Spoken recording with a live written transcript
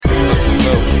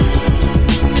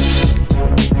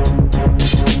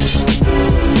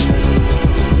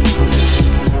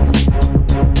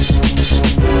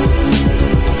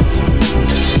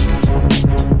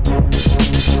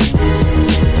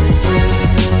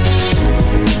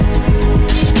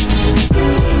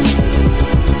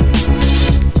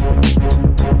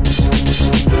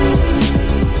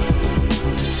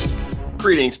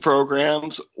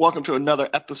programs. Welcome to another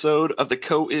episode of the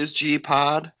Co-Is-G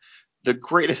Pod, the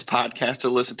greatest podcast to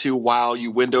listen to while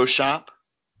you window shop.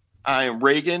 I am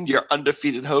Reagan, your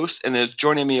undefeated host, and is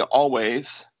joining me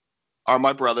always are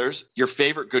my brothers, your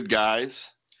favorite good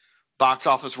guys, Box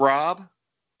Office Rob.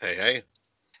 Hey, hey.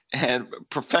 And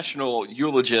professional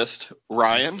eulogist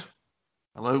Ryan.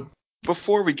 Hello.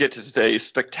 Before we get to today's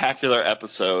spectacular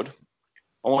episode,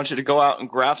 I want you to go out and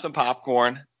grab some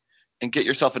popcorn and get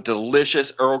yourself a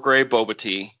delicious Earl Grey boba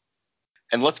tea.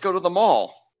 And let's go to the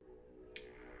mall.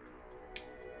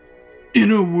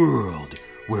 In a world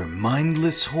where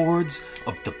mindless hordes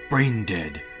of the brain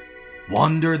dead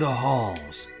wander the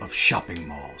halls of shopping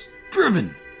malls,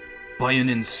 driven by an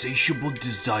insatiable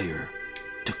desire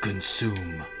to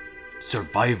consume,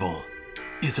 survival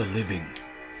is a living.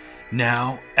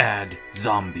 Now add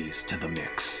zombies to the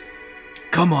mix.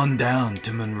 Come on down to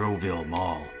Monroeville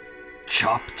Mall.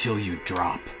 Chop till you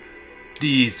drop.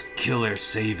 These killer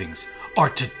savings are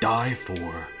to die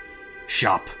for.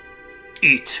 Shop,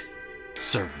 eat,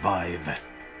 survive.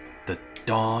 The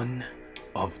dawn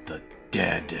of the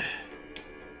dead.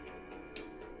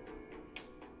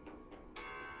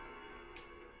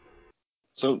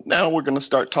 So now we're going to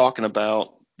start talking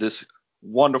about this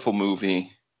wonderful movie,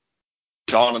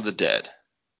 Dawn of the Dead.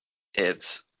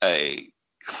 It's a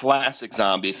classic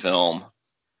zombie film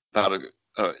about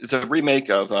it's a remake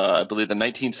of, I believe, the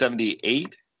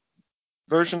 1978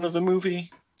 version of the movie.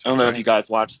 I don't know if you guys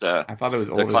watched I thought it was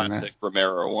older the classic than that.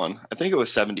 Romero one. I think it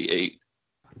was 78.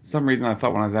 For some reason, I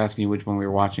thought when I was asking you which one we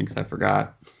were watching, because I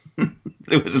forgot.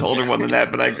 It was an older one than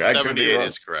that, but I could be 78 wrong.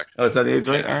 is correct. Oh, 78,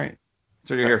 right? All right. That's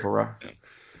what you're here for, Rob.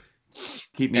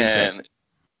 Keep me in check.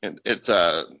 And it's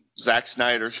Zack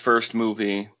Snyder's first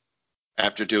movie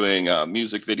after doing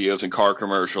music videos and car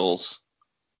commercials.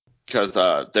 Because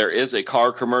there is a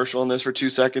car commercial in this for 2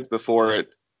 seconds before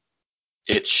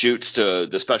it shoots to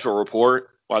the special report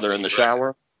while they're in the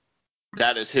shower.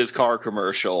 That is his car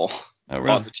commercial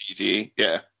on the TV.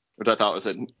 Yeah, which I thought was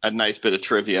a nice bit of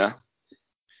trivia.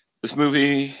 This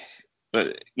movie,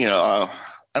 I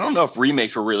don't know if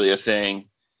remakes were really a thing.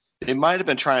 They might have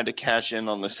been trying to cash in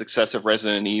on the success of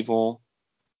Resident Evil,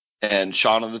 and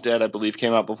Shaun of the Dead, I believe,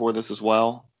 came out before this as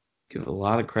well. Give a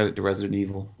lot of credit to Resident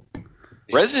Evil.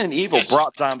 Resident Evil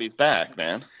brought zombies back,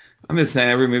 man. I'm just saying,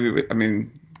 every movie, I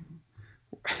mean,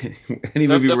 any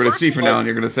movie we're going to see from now on,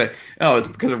 you're going to say, oh, it's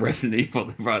because of Resident Evil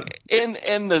they brought it.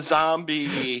 In the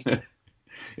zombie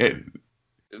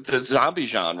the zombie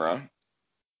genre,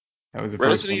 that was the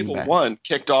Resident Evil 1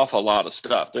 kicked off a lot of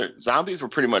stuff. Zombies were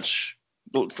pretty much,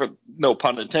 for no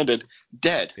pun intended,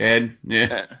 dead.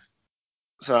 Yeah.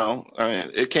 So, I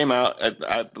mean, it came out,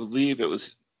 I believe it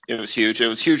was huge. It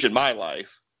was huge in my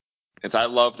life. I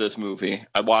love this movie.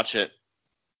 I watch it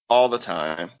all the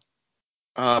time.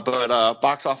 But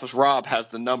Box Office Rob has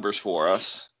the numbers for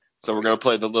us. So we're going to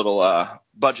play the little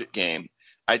budget game.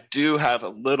 I do have a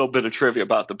little bit of trivia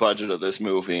about the budget of this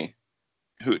movie.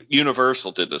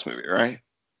 Universal did this movie, right?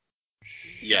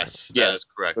 Yes, that is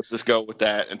correct. Let's just go with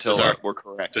that until we're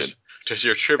corrected. Does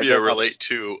your trivia relate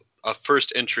to a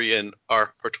first entry in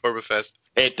our Hortoberfest?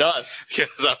 It does. Yes,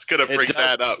 I was going to bring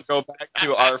that up. Go back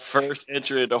to our first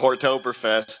entry into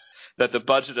Hortoberfest, that the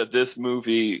budget of this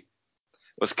movie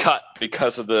was cut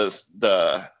because of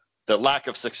the lack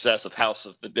of success of House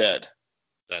of the Dead.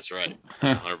 That's right.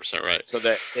 100% right. So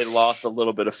that it lost a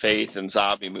little bit of faith in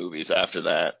zombie movies after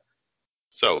that.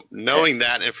 So knowing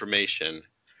that information,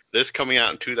 this coming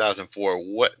out in 2004,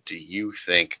 what do you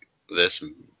think this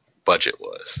budget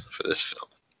was for this film?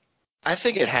 I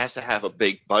think it has to have a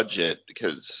big budget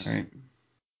because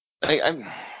I'm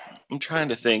trying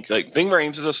to think. Like, Ving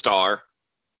Rhames is a star.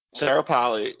 Sarah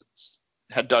Polley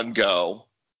had done Go.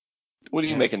 What are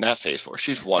you making that face for?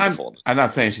 She's wonderful. I'm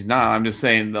not saying she's not. I'm just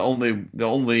saying the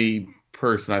only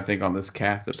person I think on this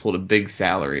cast that pulled a big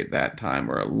salary at that time,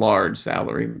 or a large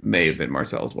salary, may have been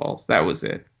Marcellus Wallace. That was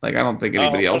it. Like, I don't think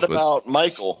anybody else was. What about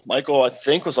Michael? Michael, I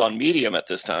think, was on Medium at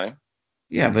this time.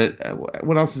 Yeah, but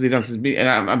what else has he done since Medium?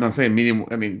 And I'm not saying Medium.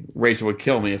 I mean, Rachel would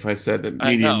kill me if I said that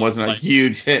Medium wasn't a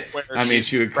huge hit. I mean,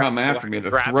 she would come after me in the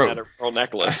throat. At her pearl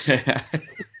necklace.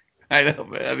 I know,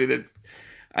 but I mean,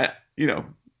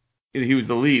 he was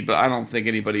the lead, but I don't think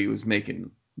anybody was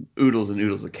making oodles and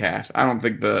oodles of cash. I don't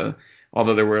think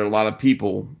although there were a lot of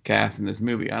people cast in this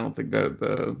movie, I don't think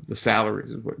the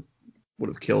salaries is what would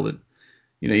have killed it.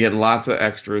 You had lots of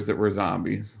extras that were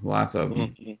zombies, lots of them.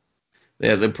 Mm-hmm. They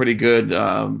had a pretty good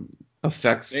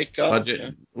effects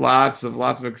budget, lots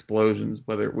of explosions,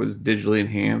 whether it was digitally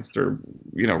enhanced or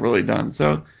really done.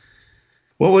 So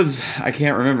I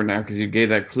can't remember now because you gave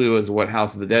that clue as to what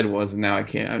House of the Dead was, and now I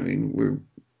can't. I mean,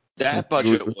 that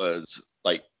budget was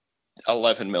like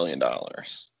 $11 million.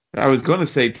 I was going to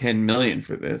say 10 million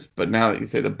for this, but now that you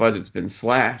say the budget's been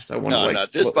slashed, I wonder No,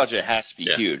 this budget has to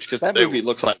be huge because that movie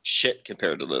looks like shit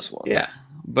compared to this one. Yeah,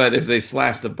 but if they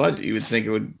slash the budget, you would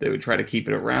think they would try to keep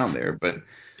it around there. But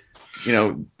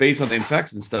based on the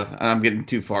effects and stuff, and I'm getting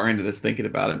too far into this thinking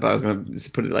about it, but I was going to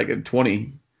just put it like at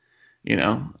 20.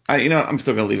 I'm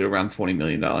still going to leave it around $20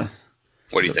 million.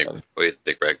 What do you think? What do you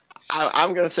think, Greg?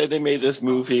 I'm going to say they made this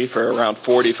movie for around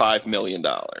 $45 million.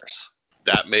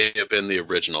 That may have been the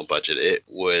original budget. It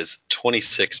was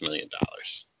 $26 million.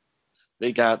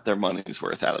 They got their money's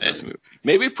worth out of this movie.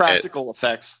 Maybe practical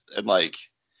effects and like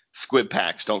squib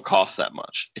packs don't cost that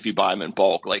much if you buy them in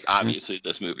bulk, like obviously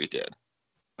this movie did.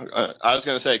 I was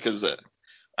going to say, because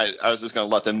I was just going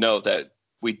to let them know that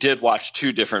we did watch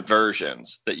two different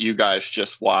versions, that you guys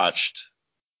just watched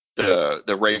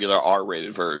the regular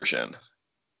R-rated version.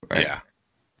 Right. Yeah.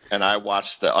 And I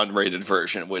watched the unrated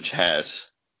version, which has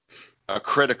a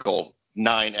critical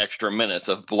 9 extra minutes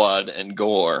of blood and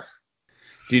gore.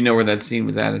 Do you know where that scene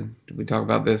was added? Did we talk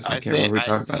about this? I can't remember we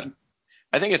talked about it.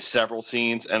 I think it's several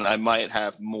scenes, and I might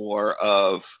have more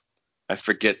of, I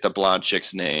forget the blonde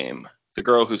chick's name. The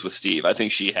girl who's with Steve. I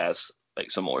think she has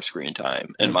like some more screen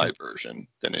time in my version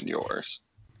than in yours.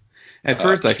 At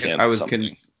first, I was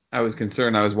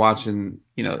concerned. I was watching,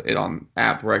 it on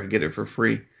app where I could get it for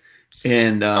free,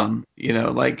 and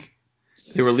like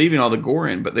they were leaving all the gore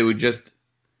in, but they would just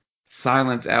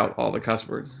silence out all the cuss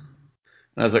words.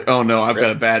 And I was like, oh no, I've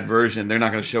got a bad version. They're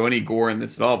not going to show any gore in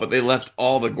this at all. But they left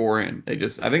all the gore in. I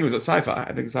think it was a Sci-Fi.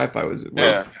 I think Sci-Fi was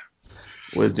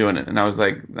doing it, and I was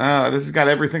like, this has got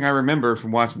everything I remember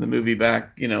from watching the movie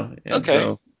back, Okay.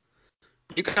 So,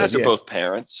 you guys are both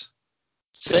parents.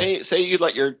 Say you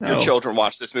let your children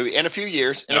watch this movie in a few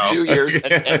years,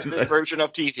 and this version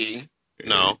of TV.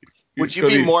 No. Would you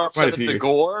be more upset at the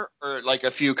gore or like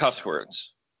a few cuss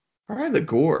words? Probably the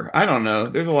gore. I don't know.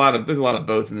 There's a lot of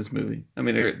both in this movie. I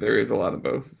mean, there is a lot of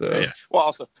both. So. Yeah. Well,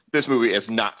 also, this movie is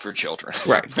not for children.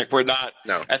 Right. Like we're not.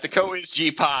 No. At the Cohen's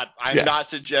G Pod, I'm not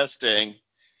suggesting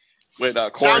when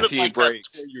quarantine breaks.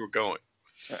 That's where you were going.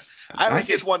 I was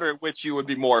just wondering which you would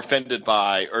be more offended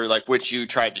by, or like which you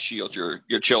tried to shield your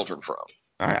children from.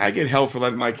 I get hell for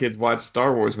letting my kids watch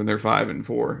Star Wars when they're 5 and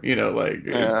 4.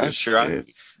 Sure.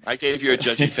 I gave you a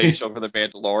judgy face over the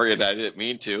Mandalorian. I didn't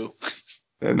mean to.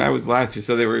 And that was last year,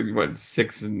 so they were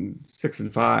 6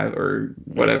 and 5 or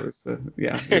whatever. So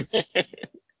yeah,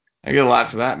 I get a lot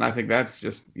for that, and I think that's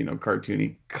just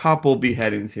cartoony. Couple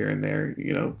beheadings here and there,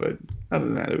 but other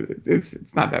than that, it's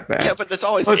not that bad. Yeah, but it's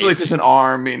always mostly just an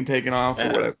arm being taken off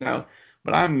or whatever. No,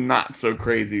 but I'm not so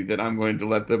crazy that I'm going to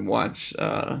let them watch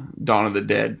Dawn of the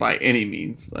Dead by any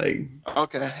means. Like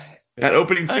okay, that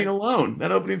opening scene alone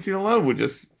would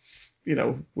just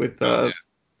with the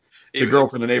girl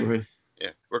from the neighborhood.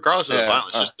 Yeah, regardless of the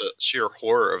violence, just the sheer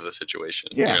horror of the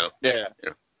situation. Yeah.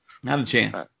 Not a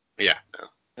chance. But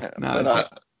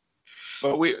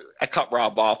I cut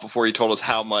Rob off before he told us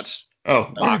how much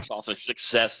box office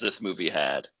success this movie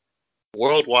had.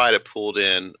 Worldwide, it pulled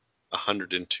in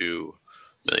 102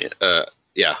 million.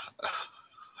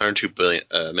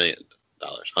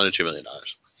 $102 million.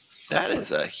 That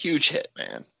is a huge hit,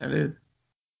 man. That is.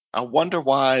 I wonder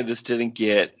why this didn't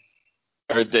get.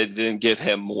 Or they didn't give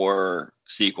him more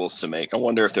sequels to make. I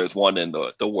wonder if there's one in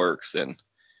the works, and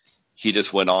he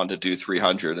just went on to do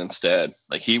 300 instead.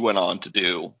 Like he went on to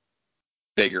do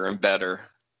bigger and better.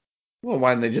 Well, why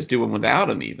didn't they just do one without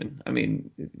him even? I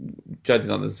mean,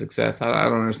 judging on the success, I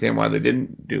don't understand why they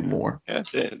didn't do more. Yeah,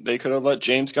 they could have let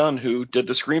James Gunn, who did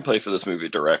the screenplay for this movie,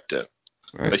 direct it.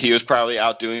 Right. But he was probably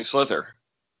out doing Slither.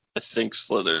 I think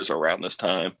Slither's around this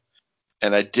time.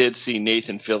 And I did see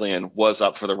Nathan Fillion was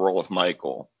up for the role of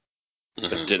Michael, but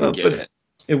didn't get it.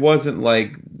 It wasn't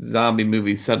like zombie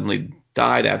movies suddenly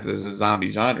died after there's a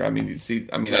zombie genre. I mean,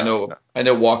 I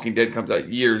know Walking Dead comes out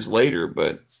years later,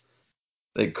 but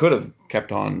they could have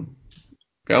kept on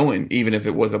going, even if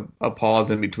it was a pause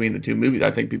in between the two movies.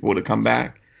 I think people would have come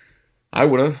back. I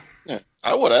would have. Yeah,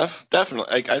 I would have,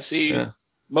 definitely. Like, I see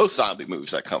most zombie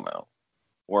movies that come out.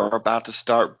 We're about to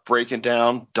start breaking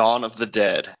down Dawn of the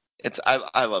Dead.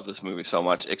 I love this movie so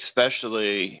much,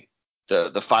 especially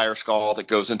the fire skull that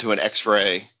goes into an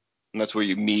X-ray, and that's where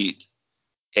you meet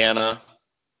Anna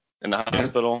in the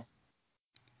hospital.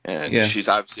 And she's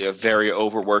obviously a very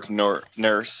overworked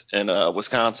nurse in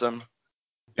Wisconsin.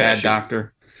 Bad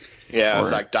doctor. Yeah,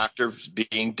 it's like doctors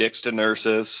being dicks to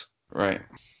nurses. Right.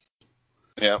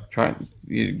 Yeah.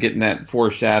 You're getting that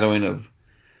foreshadowing of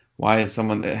why is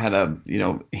someone that had a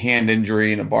hand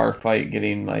injury in a bar fight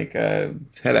getting like a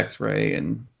head X-ray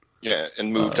and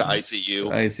moved to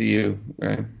ICU. ICU,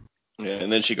 right? Yeah,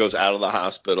 and then she goes out of the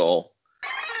hospital.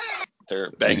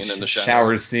 They're banging in the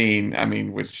shower. Scene. I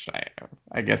mean, which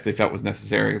I guess they felt was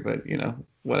necessary, but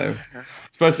whatever.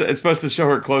 It's supposed to show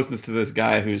her closeness to this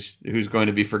guy who's going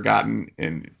to be forgotten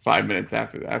in 5 minutes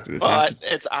after this. Well,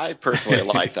 I personally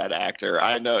like that actor.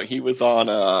 I know he was on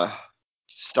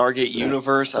Stargate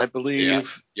Universe, I believe. Yeah,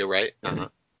 you're right. Uh-huh.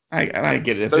 I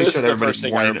get it. If But they this showed is the everybody first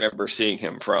thing I remember seeing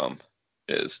him from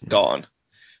is Dawn.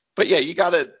 But yeah, you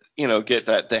gotta get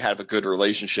that they have a good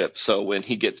relationship. So when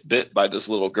he gets bit by this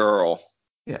little girl,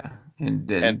 and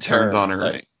then turns on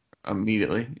her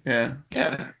immediately. Yeah.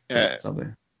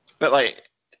 Something. But like,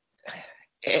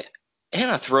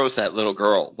 Anna throws that little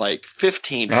girl like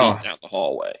 15 feet down the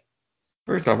hallway.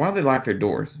 First off, why do they lock their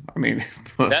doors? I mean,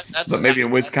 that's but maybe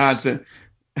in Wisconsin.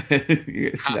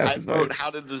 How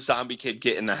did the zombie kid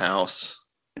get in the house?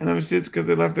 And it's because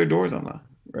they left their doors unlocked,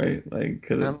 right? Like,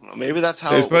 cause maybe that's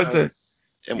how they're supposed to.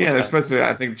 Yeah, they're supposed to.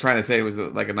 I think trying to say it was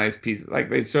like a nice piece. Like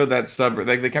they showed that suburb.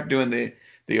 Like they kept doing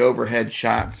the overhead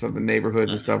shots of the neighborhood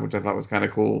and stuff, which I thought was kind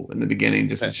of cool in the beginning,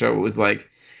 just to show it was like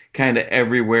kind of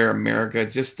everywhere America,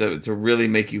 just to really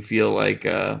make you feel like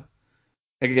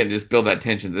again, just build that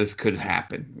tension. This could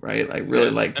happen, right? Like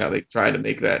really liked how they tried to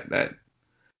make that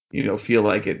feel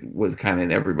like it was kind of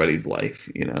in everybody's life,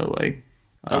 like.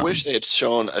 I wish they had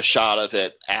shown a shot of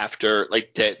it after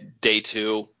like day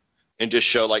 2, and just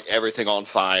show like everything on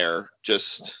fire.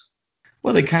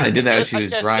 Well, they kind of did that when she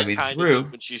was driving through.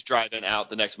 When she's driving out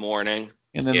the next morning.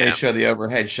 And then they show the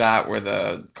overhead shot where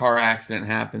the car accident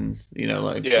happens,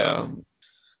 like.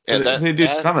 They do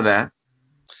some of that.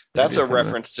 That's a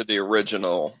reference to the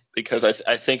original, because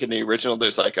I think in the original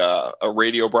there's like a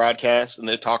radio broadcast, and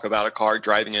they talk about a car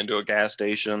driving into a gas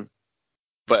station.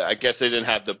 But I guess they didn't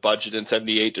have the budget in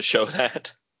 78 to show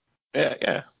that.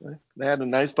 Yeah. They had a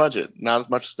nice budget, not as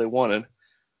much as they wanted.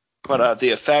 But the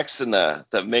effects and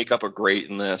the makeup are great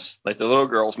in this. Like the little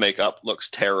girl's makeup looks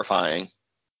terrifying.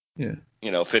 Yeah.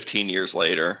 15 years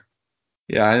later.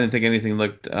 Yeah, I didn't think anything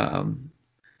looked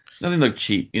nothing looked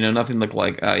cheap. Nothing looked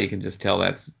like you can just tell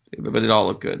but it all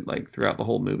looked good like throughout the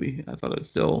whole movie. I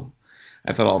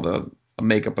thought all the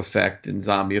makeup effect and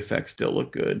zombie effects still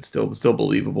look good, still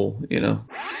believable.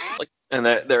 And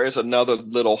there is another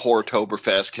little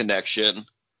Horrortoberfest connection,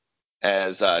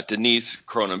 as Denise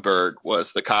Cronenberg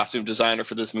was the costume designer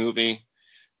for this movie.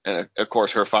 And of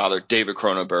course, her father, David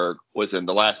Cronenberg, was in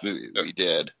the last movie that he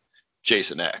did,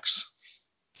 Jason X.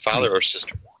 Father or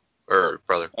sister? Or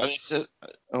brother?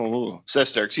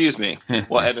 Sister, excuse me.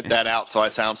 We'll edit that out so I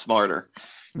sound smarter.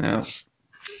 No.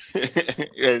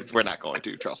 We're not going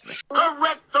to, trust me.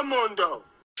 Correctamundo.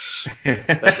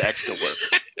 That's extra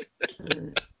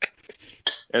work.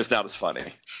 It's not as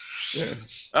funny. Yeah.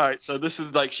 All right, so this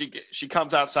is like she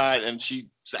comes outside and she's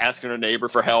asking her neighbor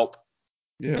for help.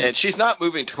 Yeah. And she's not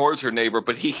moving towards her neighbor,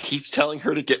 but he keeps telling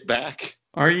her to get back.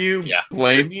 Are you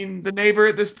blaming the neighbor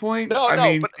at this point? No,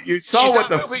 I mean, but you saw what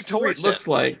the street looks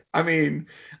like. I mean,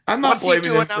 I'm not What's blaming he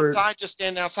doing him for. Outside, just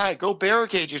standing outside. Go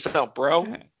barricade yourself,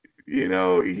 bro.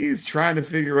 He's trying to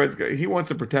figure what's going. He wants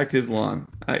to protect his lawn.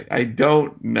 I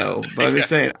don't know, but I'm just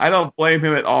saying I don't blame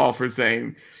him at all for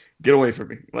saying, "Get away from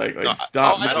me!" Like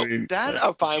stop.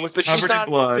 I'm fine with, but she's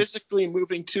not physically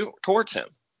moving towards him.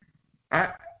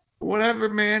 Whatever,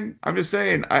 man. I'm just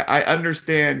saying I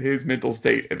understand his mental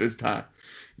state at this time.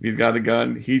 He's got a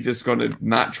gun. He's just going to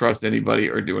not trust anybody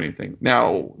or do anything.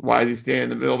 Now, why is he standing in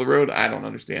the middle of the road? I don't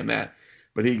understand that.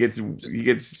 But he gets so he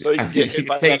gets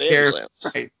taken care of.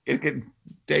 Right, it gets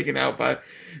taken out by.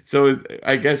 So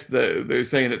I guess they're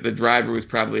saying that the driver was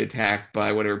probably attacked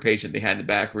by whatever patient they had in the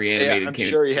back, reanimated. Yeah, I'm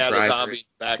sure he had a zombie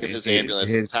back in his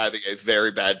ambulance and was having a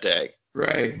very bad day.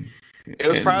 Right. It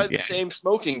was probably the same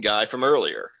smoking guy from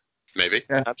earlier. Maybe.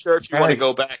 Yeah. I'm sure if you want to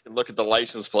go back and look at the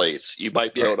license plates, you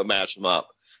might be able to match them up.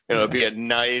 It'll be a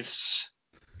nice,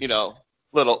 little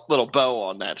bow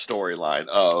on that storyline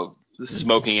of the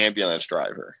smoking ambulance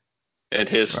driver and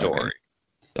his story.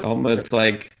 Almost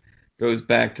like goes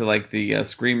back to like the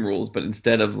Scream rules, but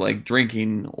instead of like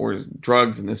drinking or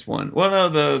drugs in this one, well,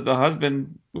 no, the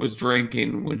husband was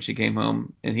drinking when she came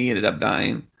home and he ended up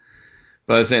dying.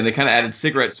 But I was saying they kind of added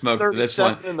cigarette smoke to this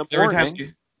one. In the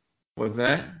morning. What's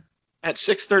that? At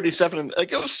 6:37,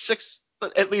 it was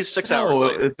at least 6 hours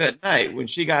later. It's at night when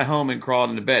she got home and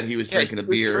crawled into bed. He was drinking a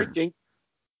beer.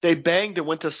 They banged and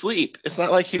went to sleep. It's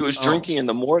not like he was drinking in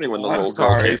the morning when the little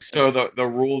girl came. So the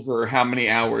rules are how many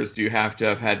hours do you have to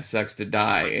have had sex to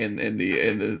die in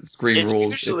the Scream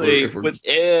rules? Usually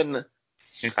within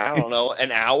I don't know,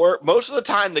 an hour. Most of the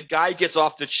time the guy gets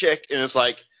off the chick and it's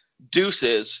like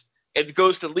deuces and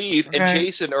goes to leave and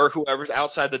Jason or whoever's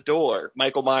outside the door,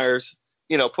 Michael Myers,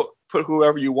 put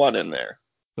whoever you want in there.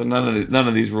 So none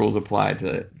of these rules apply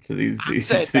to these say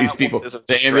these that people. one is a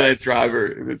The ambulance stretch.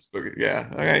 driver. Yeah.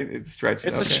 All right. It's stretching.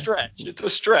 It's a Okay. stretch. It's a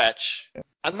stretch.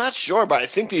 I'm not sure, but I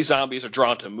think these zombies are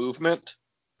drawn to movement.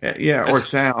 Yeah. Or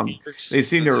sound. They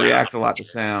seem to Sound. react a lot to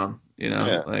sound.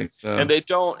 Yeah. Like so. And they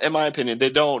don't, in my opinion, they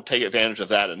don't take advantage of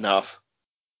that enough.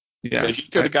 Yeah. Because you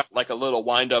could have got like a little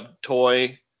wind-up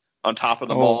toy on top of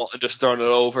the Oh. mall and just thrown it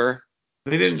over.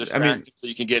 They to didn't. distract him so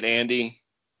you can get Andy.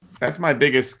 That's my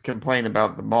biggest complaint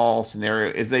about the mall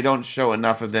scenario is they don't show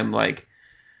enough of them like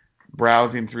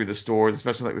browsing through the stores,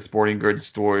 especially like the sporting goods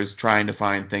stores, trying to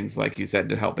find things like you said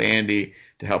to help Andy,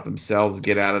 to help themselves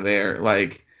get out of there.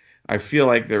 Like I feel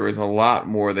like there was a lot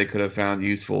more they could have found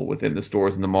useful within the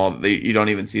stores in the mall that you don't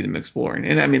even see them exploring.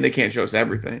 And I mean they can't show us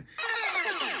everything.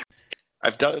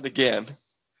 I've done it again.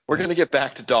 We're going to get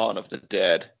back to Dawn of the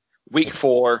Dead. Week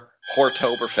 4,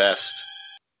 Hortoberfest.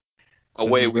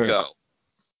 Away we go.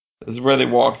 This is where they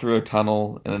walk through a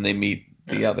tunnel and then they meet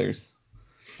the others.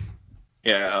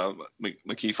 Yeah,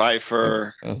 Mickey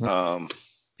Pfeiffer.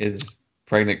 His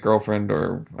pregnant girlfriend,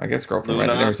 or I guess girlfriend, Luna.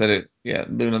 right? They never said it. Yeah,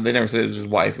 Luna. They never said it was his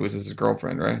wife. It was just his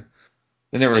girlfriend, right?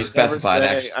 They never specified.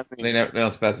 Actually, they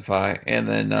don't specify. And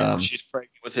then she's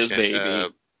pregnant with his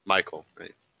baby. Michael.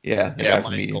 Right? Yeah,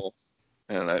 Michael.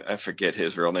 And I forget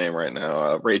his real name right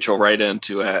now. Rachel, write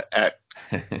into at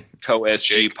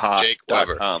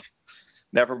coSGpod.com.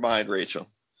 Never mind, Rachel.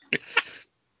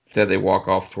 Said they walk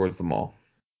off towards the mall.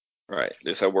 Right.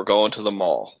 They said we're going to the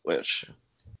mall, which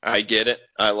I get it.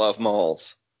 I love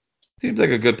malls. Seems like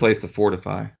a good place to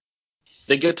fortify.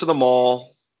 They get to the mall.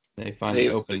 They find the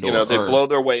open door. They blow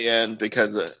their way in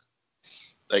because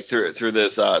like through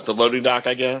this the loading dock,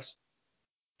 I guess.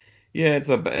 Yeah, it's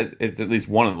at least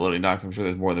one of the loading docks. I'm sure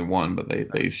there's more than one, but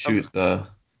they shoot the.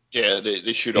 Yeah,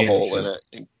 they shoot a hole in it.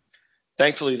 And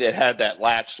thankfully, they had that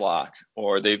latch lock,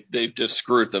 or they just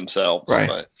screwed themselves. Right.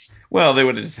 But, well, they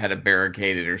would have just had it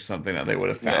barricaded or something. Or they would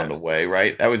have found a way,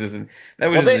 right? That was just an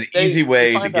easy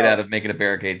way to get out of making a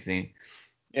barricade scene.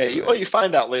 Yeah, you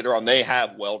find out later on they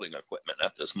have welding equipment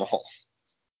at this mall.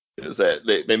 Is that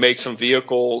they make some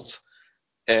vehicles,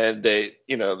 and they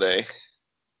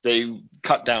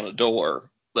cut down a door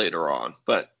later on.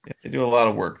 But yeah, they do a lot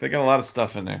of work. They got a lot of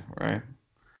stuff in there, right?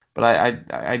 But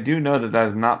I do know that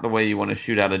is not the way you want to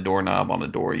shoot out a doorknob on a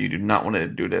door. You do not want to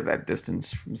do it at that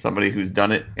distance from somebody who's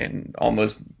done it and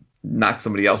almost knock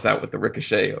somebody else out with the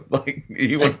ricochet. Like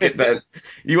you want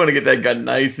to get that gun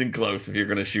nice and close if you're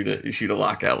going to shoot a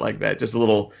lockout like that. Just a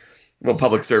little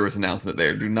public service announcement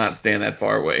there. Do not stand that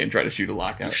far away and try to shoot a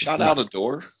lockout. You shot out a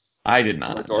door? I did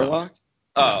not. A door lock?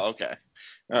 Oh, okay.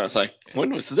 I was like,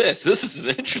 when was this? This is an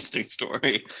interesting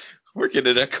story. We're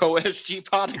getting a co-SG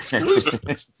pod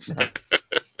exclusive.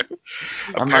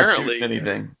 I'm not shooting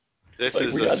anything. This like,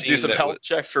 is we a got to do some scene health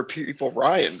checks for people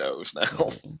Ryan knows now.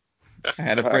 I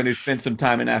had a friend who spent some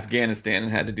time in Afghanistan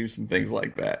and had to do some things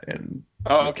like that. And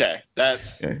oh, okay.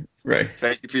 That's right.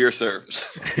 Thank you for your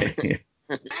service.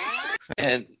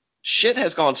 And shit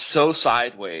has gone so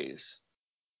sideways.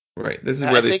 Right. This is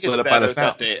where they split up by the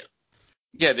fountain.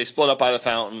 They split up by the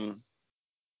fountain.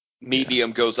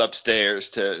 Medium goes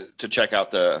upstairs to check out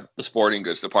the sporting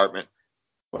goods department,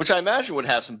 which I imagine would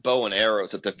have some bow and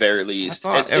arrows at the very least.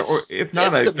 Or if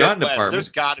not a gun department. There's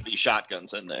got to be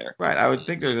shotguns in there. Right. I would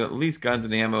think there's at least guns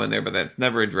and ammo in there, but that's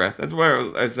never addressed. That's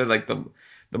where I said like the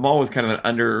mall was kind of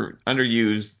an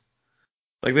underused.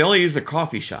 Like they only used a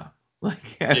coffee shop.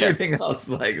 Like everything else,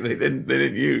 like they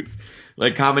didn't use.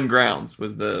 Like Common Grounds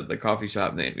was the coffee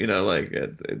shop name.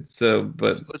 It's so.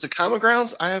 But was it Common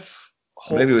Grounds? I have.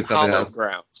 Maybe it was something else.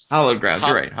 Hallowed Grounds.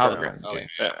 You're right. Hallowed Grounds. Okay.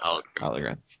 Hallowed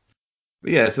Grounds.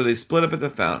 But yeah, so they split up at the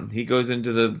fountain. He goes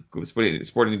into the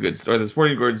sporting goods store. The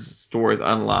sporting goods store is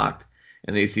unlocked,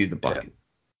 and he sees the bucket,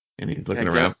 and he's looking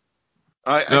around.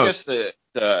 I guess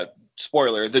the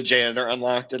spoiler, the janitor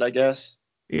unlocked it. I guess.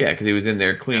 Yeah, because he was in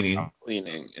there cleaning.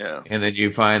 Yeah. And then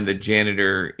you find the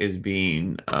janitor is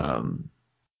being.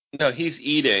 No, he's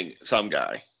eating some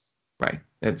guy. Right.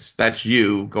 That's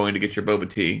you going to get your boba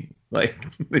tea. Like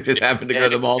they just happened to go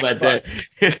to the mall that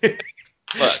day.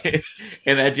 Look,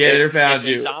 and that janitor found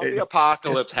you. The zombie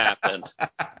apocalypse happened,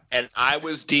 and I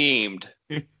was deemed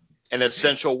an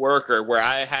essential worker where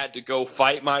I had to go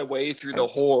fight my way through the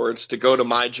hordes to go to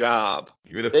my job.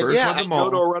 You were the first one at the mall.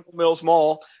 I'd go to Arundel Mills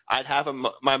Mall. I'd have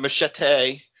my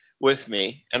machete with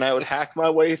me, and I would hack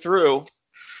my way through.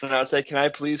 And I would say, "Can I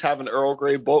please have an Earl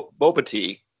Grey boba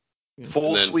tea,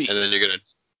 full sweet?" And then you're gonna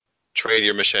trade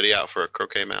your machete out for a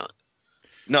croquet mallet.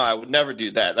 No, I would never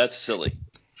do that. That's silly.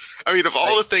 I mean, of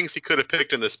all the things he could have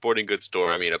picked in the sporting goods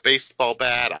store, I mean, a baseball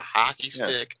bat, a hockey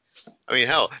stick. I mean,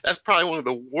 hell, that's probably one of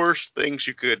the worst things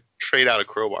you could trade out a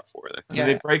crowbar for. Then. I mean,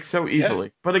 they break so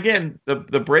easily. But again, the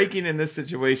breaking in this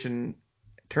situation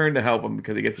turned to help him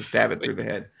because he gets to stab it through the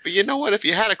head. But you know what? If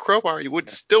you had a crowbar, you would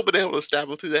still been able to stab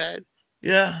him through the head.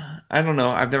 Yeah, I don't know.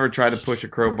 I've never tried to push a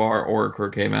crowbar or a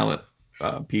croquet mallet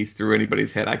piece through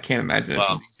anybody's head. I can't imagine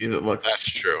it's as easy as it looks. That's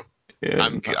true. Yeah,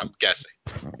 I'm guessing.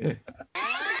 Yeah.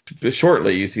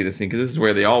 Shortly, you see the scene because this is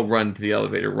where they all run to the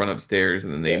elevator, run upstairs,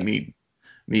 and then they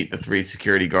meet the 3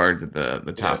 security guards at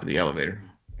the top of the elevator.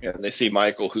 Yeah, and they see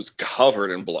Michael, who's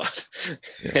covered in blood,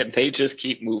 and they just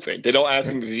keep moving. They don't ask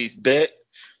him if he's bit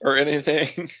or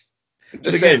anything.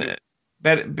 But again,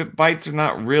 bites are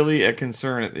not really a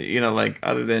concern, like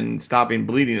other than stopping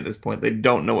bleeding at this point. They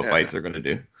don't know what bites are going to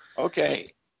do.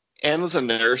 Okay. Anne was a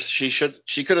nurse. She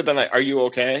could have been like, "Are you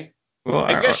okay?" Well,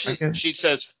 I guess she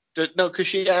says no, because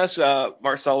she asks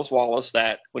Marcellus Wallace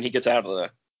that when he gets out of the.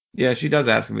 Yeah, she does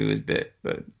ask him if he was bit,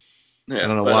 but I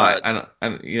don't know why. I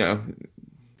don't.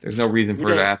 There's no reason for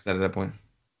her to ask that at that point.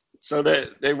 So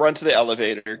they run to the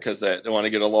elevator because they want to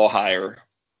get a little higher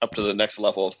up to the next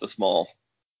level of this mall,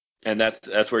 and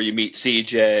that's where you meet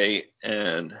CJ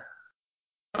and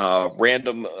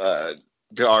random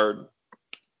guard.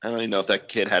 I don't even know if that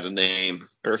kid had a name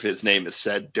or if his name is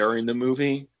said during the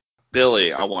movie.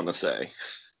 Billy, I want to say.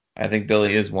 I think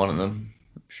Billy is one of them.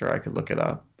 I'm sure I could look it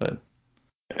up, but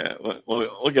yeah,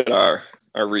 we'll get our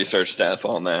research staff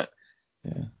on that.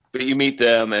 Yeah. But you meet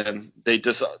them and they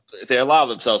allow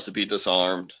themselves to be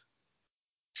disarmed.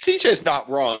 CJ's not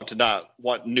wrong to not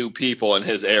want new people in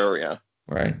his area.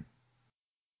 Right.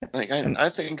 Like I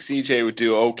think CJ would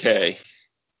do okay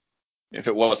if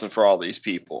it wasn't for all these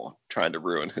people trying to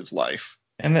ruin his life.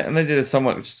 And they did a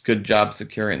somewhat good job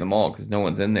securing the mall because no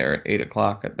one's in there at 8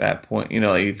 o'clock at that point.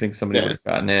 You think somebody would have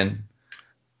gotten in.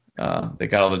 They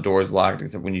got all the doors locked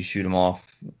except when you shoot them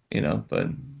off, but.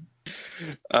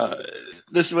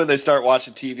 This is when they start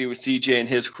watching TV with CJ and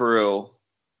his crew.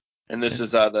 And this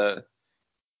is the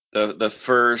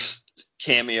first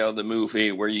cameo of the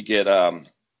movie where you get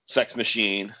Sex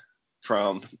Machine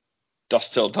from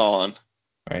Dusk Till Dawn.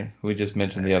 Right. We just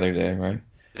mentioned the other day, right?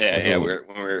 Yeah, when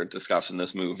we were discussing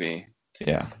this movie.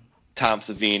 Yeah. Tom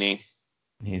Savini.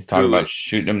 He's talking about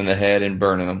shooting him in the head and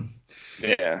burning him.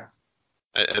 Yeah.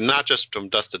 And not just from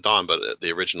Dusk to Dawn, but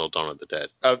the original Dawn of the Dead.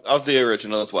 Of the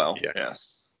original as well. Yeah.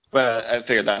 Yes. But I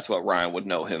figured that's what Ryan would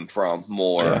know him from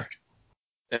more. Yeah.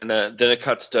 And then it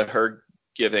cuts to her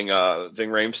giving Ving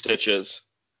Rhames stitches,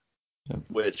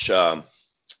 which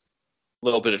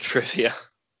little bit of trivia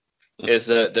is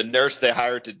the nurse they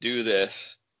hired to do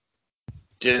this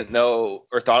didn't know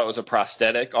or thought it was a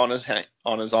prosthetic on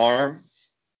his arm,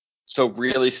 so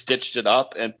really stitched it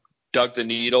up and dug the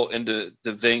needle into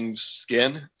the Ving's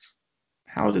skin.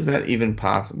 How is that even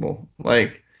possible?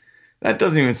 Like, that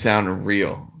doesn't even sound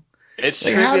real. It's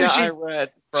trivia I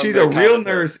read. She's a real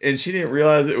nurse, and she didn't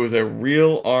realize it was a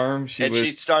real arm.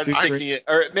 She started thinking it,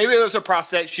 or maybe it was a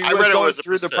prosthetic. She was going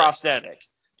through the prosthetic.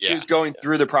 Yeah, she was going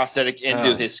through the prosthetic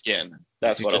into his skin.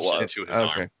 That's what it was. Into his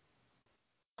arm.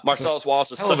 Marcellus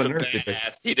Wallace is such a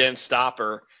badass. He didn't stop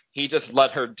her. He just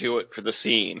let her do it for the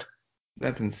scene.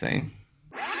 That's insane.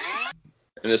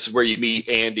 And this is where you meet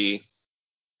Andy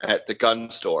at the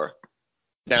gun store.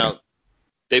 Now,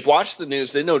 they've watched the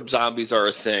news. They know zombies are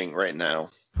a thing right now.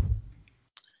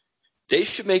 They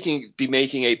should be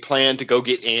making a plan to go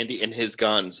get Andy and his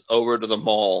guns over to the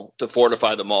mall to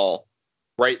fortify the mall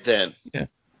right then. Yeah.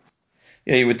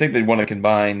 Yeah, you would think they'd want to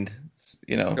combine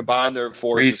their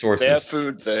forces. Resources. They have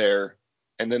food there,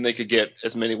 and then they could get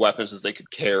as many weapons as they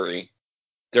could carry.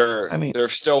 They're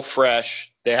still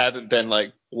fresh. They haven't been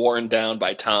worn down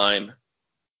by time.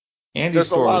 Andy's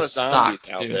store was zombies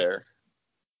stocked out there.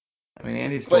 I mean,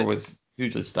 Andy's store was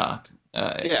hugely stocked.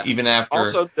 Even after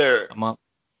a month.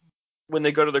 When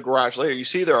they go to the garage later, you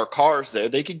see there are cars there.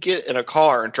 They could get in a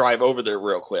car and drive over there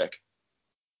real quick.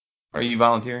 Are you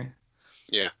volunteering?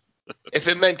 Yeah. If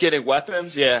it meant getting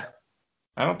weapons, yeah.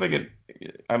 I don't think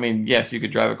it. I mean, yes, you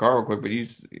could drive a car real quick, but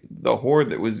the horde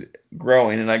that was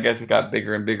growing, and I guess it got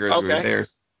bigger and bigger as we were there.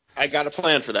 I got a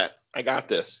plan for that. I got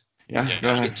this. Yeah.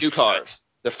 You get 2 cars.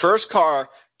 The first car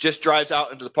just drives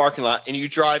out into the parking lot, and you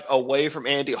drive away from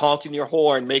Andy, honking your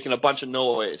horn, making a bunch of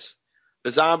noise.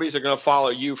 The zombies are going to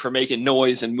follow you for making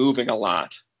noise and moving a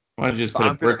lot. Why don't you just put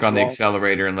a brick on the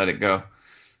accelerator and let it go?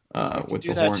 With do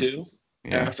the that horn. Too.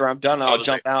 Yeah. After I'm done, I'll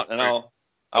jump out and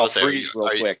I'll freeze real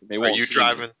quick. They won't Are you see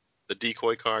driving me. the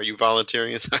decoy car? Are you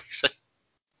volunteering? Is that what you're saying?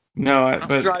 No,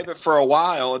 I'll drive it for a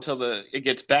while until it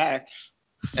gets back,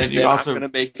 and then I'm going to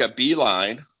make a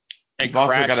beeline and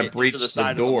crash it into the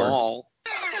side of the mall,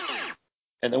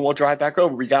 and then we'll drive back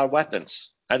over. We got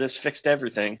weapons. I just fixed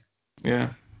everything. Yeah.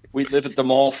 We live at the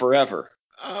mall forever.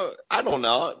 I don't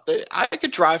know. I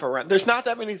could drive around. There's not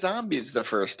that many zombies the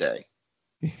first day.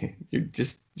 You're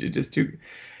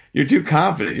too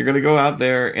confident. You're gonna go out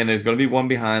there and there's gonna be one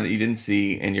behind that you didn't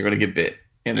see and you're gonna get bit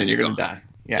and then you're gonna die.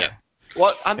 Yeah.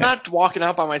 Well, I'm not walking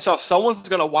out by myself. Someone's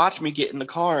gonna watch me get in the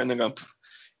car and they're gonna.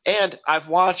 And I've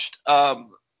watched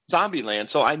Zombieland,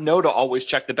 so I know to always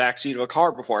check the back seat of a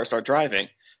car before I start driving.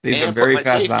 These are very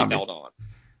fast zombies.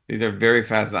 These are very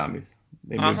fast zombies.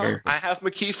 They move very fast. I have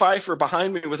McKee Pfeiffer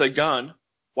behind me with a gun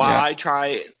while I try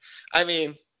it. I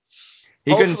mean,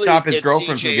 he couldn't stop his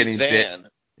girlfriend CJ's from getting van.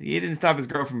 bit. He didn't stop his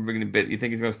girlfriend from getting bit. You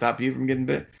think he's going to stop you from getting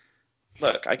bit?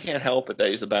 Look, I can't help it that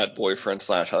he's a bad boyfriend /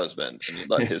 husband and he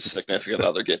let his significant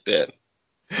other get bit.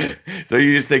 So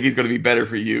you just think he's going to be better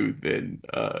for you than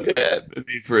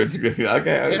he's for his significant?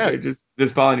 Okay,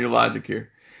 just following your logic here.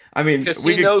 I mean, because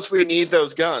he knows we need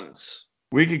those guns.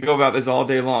 We could go about this all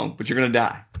day long, but you're going to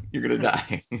die. You're going to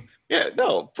die. Yeah,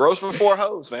 no, bros before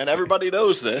hoes, man. Everybody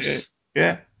knows this.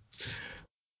 Yeah.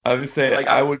 I was saying, like,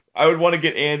 I would want to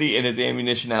get Andy and his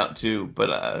ammunition out too, but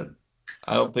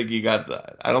I don't think you got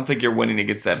that. I don't think you're winning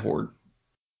against that horde.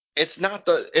 It's not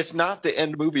the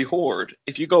end movie horde.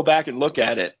 If you go back and look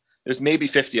at it, there's maybe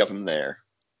 50 of them there.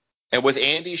 And with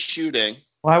Andy shooting,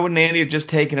 why wouldn't Andy have just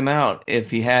taken him out if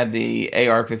he had the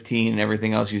AR-15 and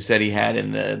everything else you said he had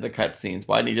in the cutscenes?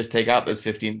 Why didn't he just take out those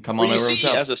 50 and come on over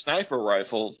himself? He has a sniper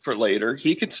rifle for later.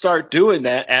 He could start doing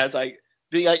that as I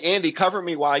be like, Andy, cover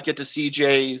me while I get to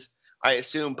CJ's, I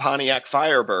assume, Pontiac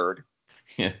Firebird.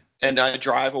 Yeah. And I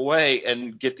drive away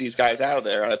and get these guys out of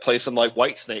there. And I play some like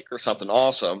Whitesnake or something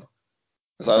awesome.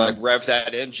 As I like rev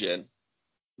that engine.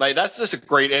 Like, that's just a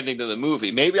great ending to the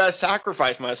movie. Maybe I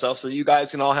sacrifice myself so you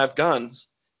guys can all have guns.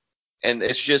 And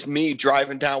it's just me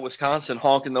driving down Wisconsin,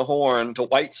 honking the horn to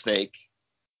Whitesnake,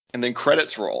 and then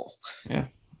credits roll. Yeah,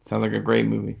 sounds like a great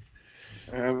movie.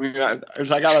 I mean,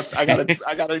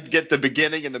 I gotta get the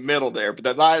beginning and the middle there. But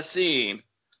that last scene,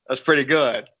 that's pretty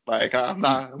good. Like, I'm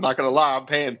not gonna lie, I'm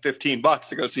paying $15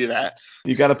 to go see that.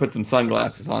 You got to put some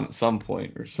sunglasses on at some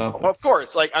point or something. Well, of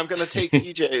course, like I'm gonna take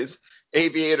CJ's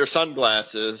aviator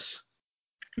sunglasses.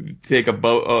 Take a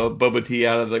boba tea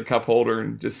out of the cup holder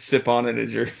and just sip on it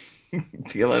as you're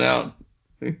peeling out.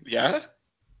 Yeah.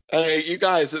 You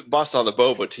guys bust on the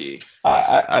boba tea.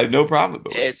 I have no problem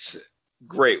with it. It's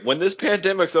great. When this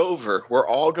pandemic's over, we're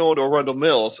all going to Arundel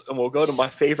Mills and we'll go to my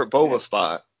favorite boba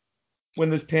spot. When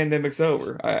this pandemic's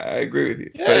over, I agree with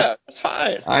you. Yeah, that's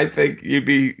fine. I think you'd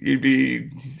be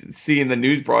seeing the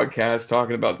news broadcast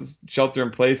talking about this shelter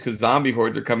in place because zombie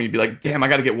hordes are coming. You'd be like, damn, I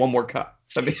got to get one more cup.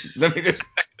 Let me just.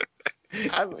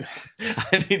 I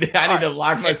need to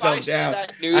lock myself down. I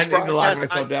need to lock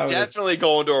myself down. I'm definitely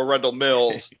going to Arundel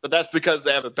Mills, but that's because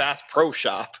they have a Bass Pro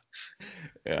Shop.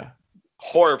 Yeah.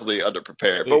 Horribly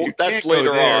underprepared, but that's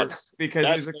later on. Because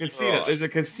there's a casino. There's a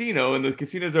casino, and the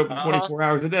casino's open 24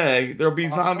 hours a day. There'll be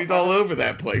zombies all over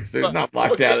that place. There's not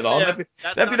locked down at all.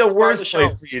 That'd be the worst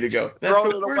place for you to go. That's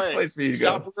the worst place for you to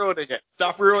go. Stop ruining it.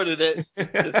 Stop ruining it.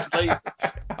 It's late.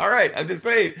 All right, I'm just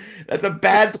saying that's a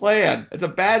bad plan. It's a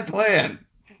bad plan.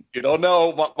 You don't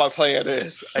know what my plan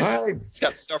is. It's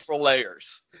got several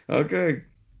layers. Okay,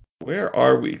 where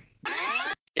are we?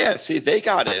 Yeah, see, they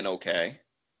got in okay.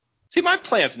 See, my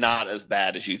plan's not as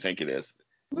bad as you think it is.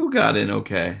 Who got in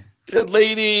okay? The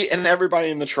lady and everybody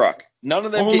in the truck. None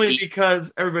of them only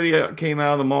because everybody came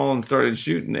out of the mall and started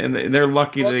shooting, and they're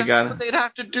lucky they got. That's what they'd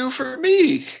have to do for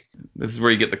me. This is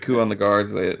where you get the coup on the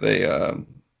guards. Right,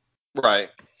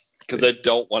 because they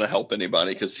don't want to help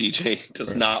anybody. Because CJ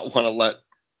does not want to let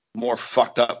more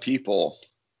fucked up people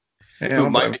who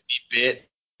might be bit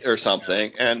or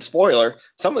something. And spoiler,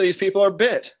 some of these people are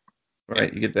bit.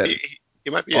 Right, you get that. He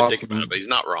might be a dick about it, but he's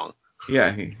not wrong.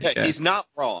 Yeah, he's not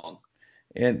wrong.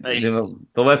 And the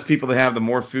less people they have, the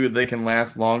more food they can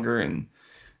last longer. And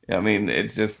I mean,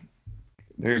 it's just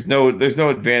there's no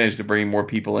advantage to bringing more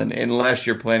people in unless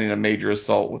you're planning a major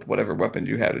assault with whatever weapons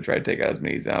you have to try to take out as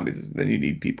many zombies. Then you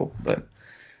need people, but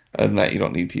other than that, you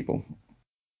don't need people.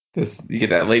 You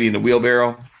get that lady in the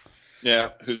wheelbarrow. Yeah,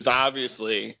 who's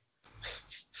obviously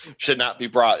should not be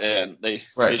brought in. They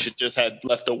should just have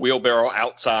left the wheelbarrow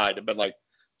outside and been like,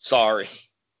 sorry.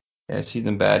 Yeah, she's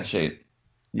in bad shape.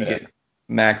 You get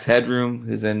Max Headroom,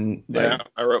 who's in.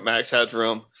 I wrote Max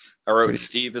Headroom. I wrote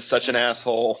Steve is such an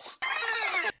asshole.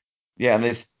 Yeah,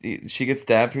 and she gets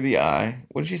stabbed through the eye.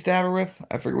 What did she stab her with?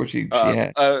 I forget what she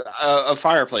had. A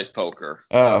fireplace poker.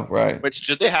 Oh, right. Which,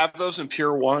 did they have those in Pier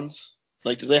 1s?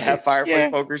 Like, do they have fireplace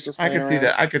pokers just I could see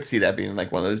that. I could see that being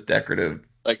like one of those decorative.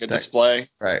 Like a display.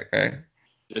 Right.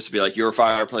 Just to be like, your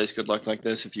fireplace could look like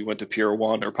this if you went to Pier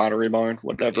 1 or Pottery Barn,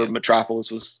 whatever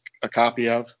Metropolis was a copy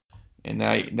of. And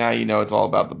now you know it's all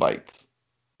about the bites.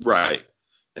 Right.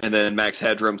 And then Max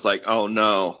Headroom's like, oh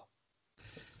no,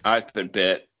 I've been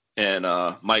bit. And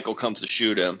Michael comes to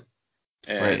shoot him.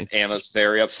 And Right. Anna's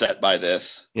very upset by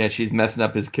this. Yeah, she's messing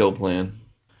up his kill plan.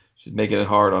 She's making it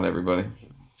hard on everybody.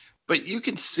 But you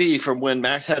can see from when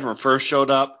Max Headroom first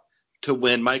showed up to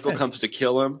when Michael comes to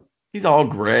kill him. He's all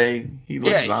gray. He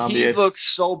looks Yeah, zombie. he looks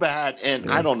so bad in,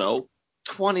 Yeah. I don't know,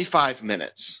 25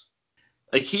 minutes.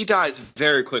 Like, he dies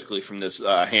very quickly from this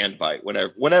hand bite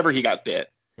whenever he got bit.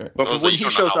 Right. But I was when like, he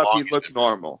you don't know shows how up, long he he's looks been dead.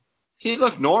 normal. He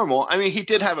looked normal. I mean, he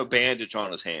did have a bandage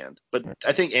on his hand, but Right.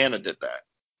 I think Anna did that.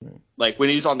 Right. Like, when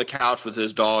he's on the couch with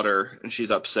his daughter and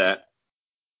she's upset,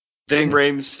 Ving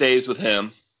Rhames stays with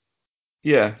him.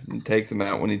 Yeah, and takes him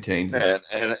out when he changes.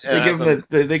 And They give has him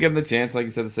they give him the chance, like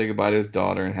you said, to say goodbye to his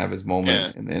daughter and have his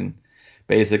moment, Yeah. and then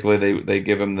basically they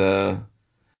give him the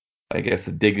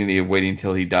dignity of waiting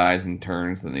until he dies and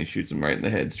turns, then he shoots him right in the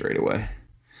head straight away.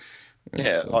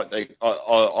 Yeah, So,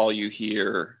 all you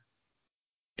hear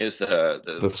is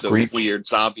the screech. weird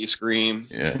zombie scream,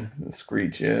 yeah, the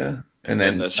screech, yeah, and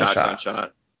then the shotgun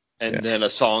shot, and Yeah. then a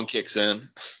song kicks in.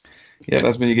 Yeah,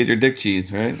 that's when you get your dick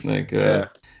cheese, right? Like, Yeah.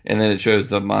 and then it shows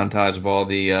the montage of all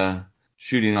the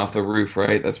shooting off the roof,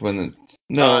 right? That's when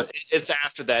It's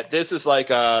after that. This is like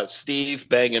Steve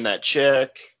banging that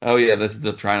chick. oh yeah, this is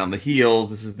them trying on the heels.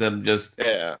 This is them just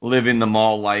Yeah, living the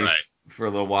mall life Right. for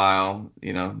a little while,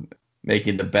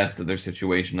 making the best of their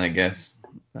situation, I guess.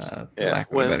 For yeah.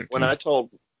 lack of a better When term. I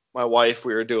told my wife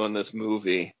we were doing this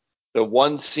movie, the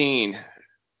one scene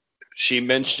she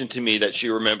mentioned to me that she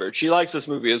remembered. She likes this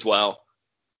movie as well,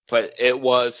 but it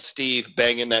was Steve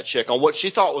banging that chick on what she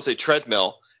thought was a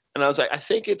treadmill. And I was like, I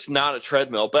think it's not a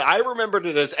treadmill, but I remembered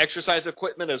it as exercise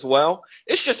equipment as well.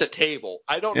 It's just a table.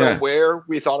 I don't know Yeah. where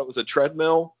we thought it was a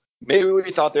treadmill. Maybe we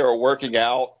thought they were working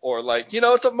out, or like,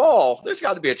 it's a mall. There's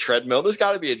got to be a treadmill. There's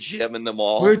got to be a gym in the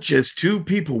mall. We're just two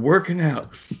people working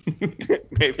out.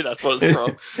 Maybe that's what it's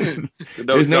from.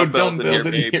 There's no dumbbells dumbbells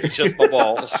in baby. here. It's just my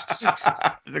balls.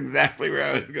 That's exactly where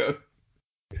I was going.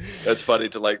 That's funny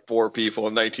to like 4 people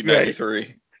in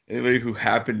 1993. Anybody who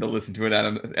happened to listen to an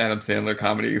Adam Sandler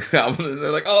comedy album,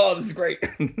 they're like, "Oh, this is great."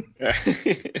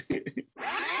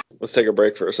 Let's take a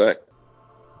break for a sec.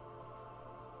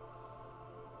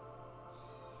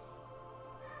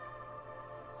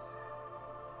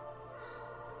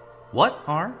 What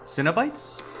are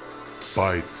Cinnabites?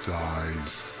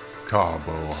 Bite-sized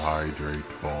carbohydrate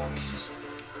bombs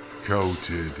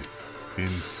coated in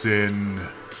sin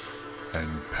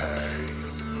and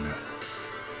pain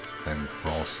and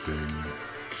frosting.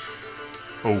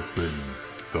 Open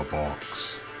the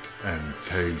box and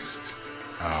taste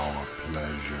our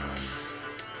pleasures.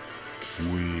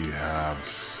 We have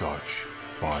such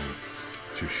bites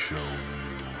to show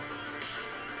you.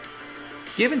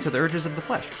 Given to the urges of the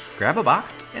flesh, grab a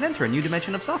box and enter a new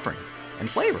dimension of suffering and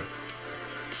flavor.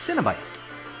 Cinnabites.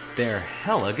 They're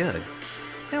hella good.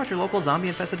 Now at your local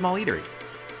zombie-infested mall eatery.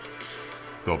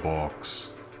 The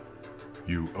box.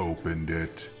 You opened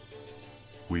it.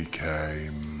 We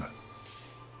came.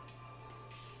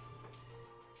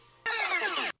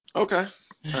 Okay.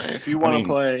 If you want to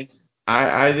play,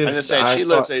 I I'm just saying she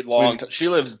lives a long time. She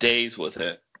lives days with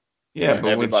it. Yeah, than but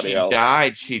when everybody she else.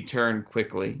 died, she turned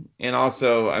quickly. And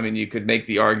also, I mean, you could make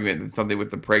the argument that something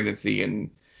with the pregnancy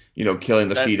and, killing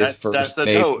the fetus first. That's a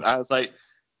maybe. note. I was like,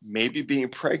 maybe being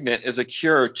pregnant is a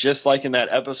cure, just like in that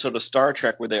episode of Star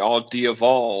Trek where they all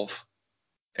de-evolve,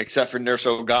 except for Nurse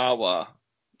Ogawa.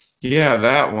 Yeah,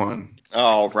 that one.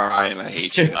 Oh, Ryan, I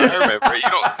hate you. I remember. You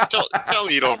don't tell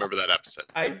me you don't remember that episode.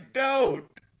 I don't.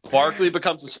 Barkley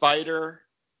becomes a spider.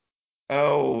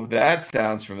 Oh, that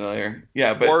sounds familiar.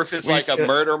 Yeah, but Or if it's we like a still-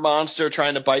 murder monster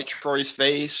trying to bite Troy's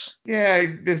face. Yeah,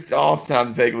 this all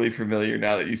sounds vaguely familiar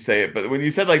now that you say it. But when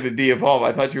you said like the de-evolve,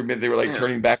 I thought you meant they were like Yeah.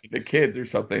 turning back into kids or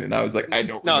something, and I was like, I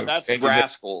don't No, remember. that's any of that.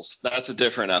 Rascals. That's a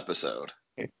different episode.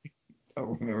 I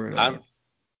don't remember that. I'm-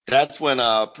 That's when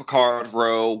Picard,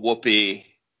 Ro, Whoopi,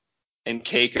 and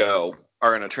Keiko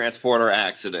are in a transporter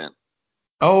accident.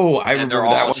 Oh, I And remember they're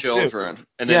that all one too. children.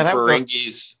 And Yeah, then that was a-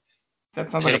 Ferengis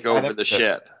That sounds like take a bad over the episode.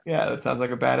 ship. Yeah, that sounds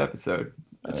like a bad episode.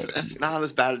 It's not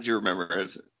as bad as you remember.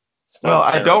 It's Well, not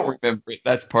I terrible. don't remember it.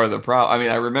 That's part of the problem. I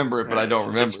mean, I remember it, but I don't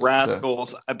remember. It's it, so-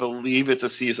 Rascals. I believe it's a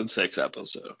season 6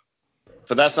 episode.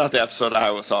 But that's not the episode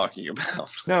I was talking about.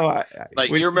 No, Like,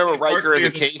 when you remember say Riker as Barkley a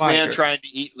is caveman spider. trying to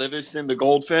eat Livingston, the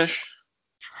goldfish?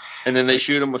 And then they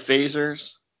shoot him with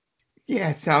phasers? Yeah,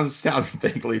 it sounds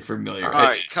vaguely familiar. All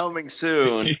right, coming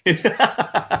soon.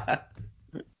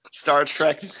 Star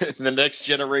Trek The Next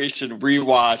Generation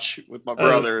rewatch with my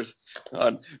brothers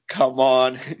on Come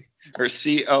On or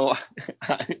CO.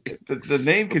 The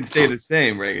name can stay the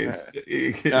same, right?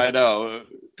 I know.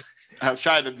 I'm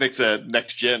trying to mix a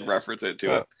Next Gen reference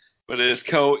into it, but it is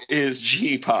is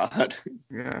G-Pod.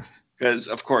 Yeah. Because,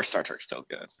 of course, Star Trek's still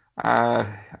good.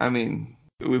 I mean,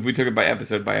 if we took it by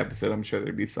episode, I'm sure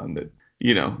there'd be some that,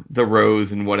 the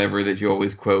Rose and whatever that you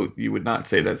always quote, you would not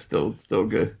say that's still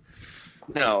good.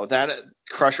 No, that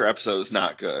Crusher episode is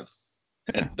not good.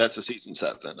 Yeah. That's a season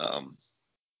 7.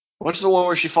 What's the one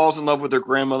where she falls in love with her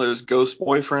grandmother's ghost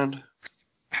boyfriend?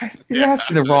 You're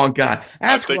asking the wrong guy.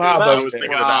 Ask Rob. I was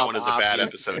thinking of that one as a bad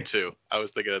episode too. I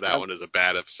was thinking of that one as a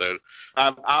bad episode.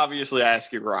 I'm obviously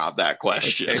asking Rob that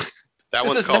question. Okay. That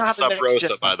one's called Sub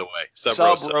Rosa, by the way.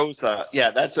 Sub Rosa.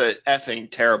 Yeah, that's a effing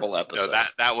terrible episode. No,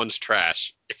 that one's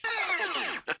trash.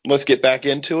 Let's get back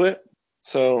into it.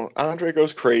 So Andre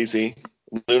goes crazy.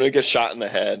 Luna gets shot in the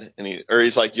head, and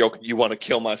he's like, "Yo, you want to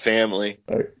kill my family?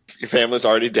 Right. Your family's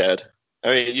already dead." I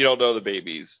mean, you don't know the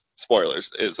baby's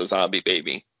spoilers is a zombie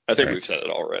baby. I think we've said it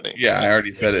already. Yeah, I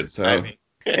already said it. So,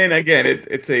 and again,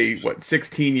 it's a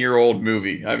 16-year-old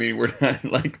movie. I mean, we're not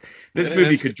like this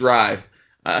movie could drive.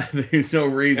 There's no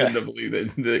reason to believe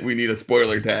that we need a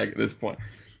spoiler tag at this point.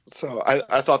 So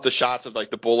I thought the shots of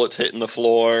like the bullets hitting the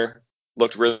floor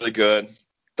looked really good.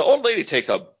 The old lady takes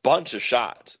a bunch of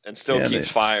shots and still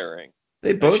keeps firing.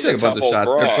 They both take a bunch of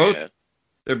shots.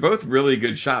 They're both really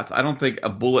good shots. I don't think a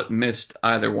bullet missed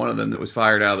either one of them that was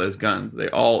fired out of those guns. They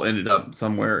all ended up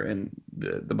somewhere in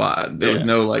the body. There was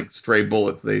no like stray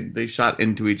bullets. They shot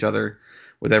into each other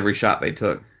with every shot they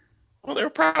took. Well, they were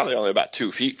probably only about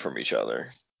 2 feet from each other.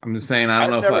 I'm just saying, I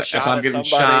don't know if I'm getting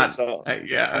shot. I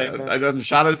haven't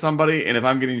shot at somebody, and if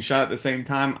I'm getting shot at the same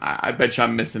time, I bet you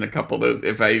I'm missing a couple of those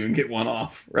if I even get one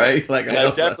off, right? Like I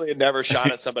definitely never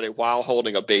shot at somebody while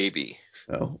holding a baby.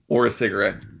 Or a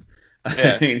cigarette.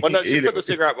 Yeah. Well, no, she put the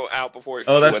cigarette out before.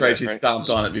 That's right. She stomped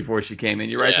on it before she came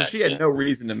in. You're right. So she had no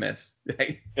reason to miss.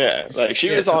 Yeah, like she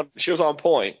was on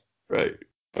point. Right.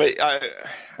 But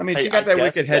I mean, she got that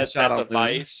wicked headshot on a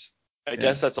vice. I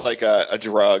guess that's like a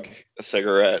drug, a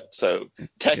cigarette. So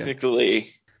technically,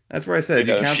 that's where I said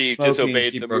she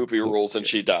disobeyed the movie rules and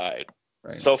she died.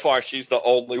 Right. So far, she's the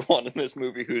only one in this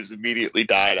movie who's immediately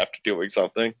died after doing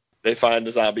something. They find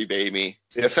the zombie baby.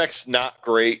 The effect's not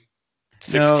great.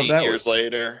 16 years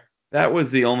later. That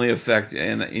was the only effect,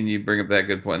 and you bring up that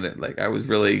good point that like I was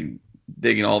really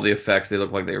digging all the effects. They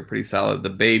looked like they were pretty solid. The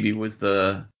baby was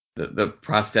the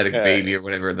prosthetic baby or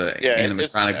whatever, the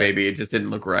animatronic baby. It just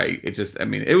didn't look right. It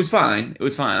was fine. It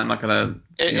was fine. I'm not gonna.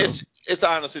 It's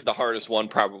honestly the hardest one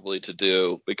probably to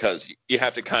do because you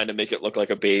have to kind of make it look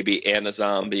like a baby and a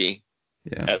zombie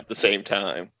at the same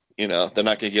time. They're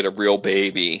not gonna get a real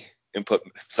baby and put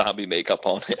zombie makeup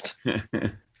on it.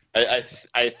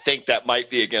 I think that might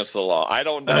be against the law. I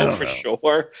don't know for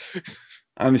sure.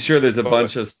 I'm sure there's a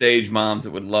bunch of stage moms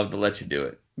that would love to let you do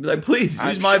it. Be like, please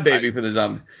use my baby for the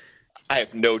zombie. I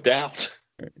have no doubt.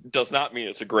 It does not mean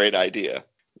it's a great idea.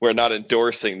 We're not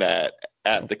endorsing that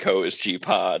at the Co-is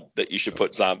Pod that you should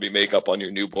put zombie makeup on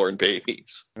your newborn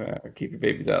babies. Keep your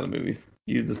babies out of movies.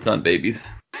 Use the stunt babies.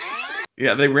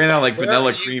 Yeah, they ran out like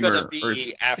vanilla cream. Where are you going to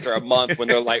be after a month when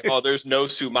they're like, oh, there's no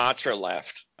Sumatra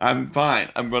left? I'm fine.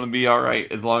 I'm going to be all right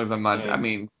as long as I'm not. I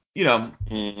mean,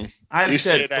 I've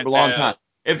said for a long time,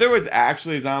 if there was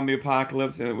actually a zombie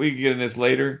apocalypse, and we can get in this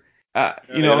later, I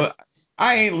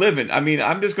ain't living. I mean,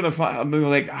 I'm just going to find, I'm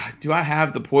like, do I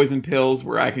have the poison pills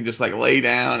where I can just like lay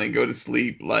down and go to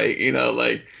sleep? Like,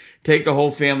 take the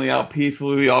whole family out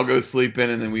peacefully. We all go sleep in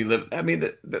and then we live. I mean,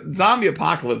 the zombie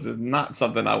apocalypse is not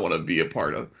something I want to be a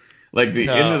part of. Like the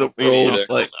end of the world.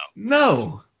 Like,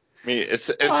 no. I mean, it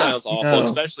sounds awful,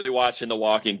 especially watching The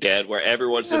Walking Dead where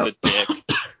everyone's just a dick.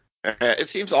 It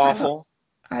seems awful.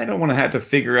 I don't want to have to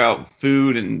figure out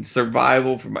food and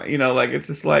survival for my, it's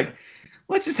just like,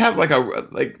 let's just have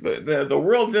the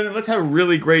world's in it. Let's have a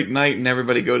really great night and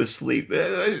everybody go to sleep.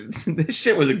 This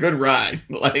shit was a good ride.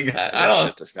 Like I don't.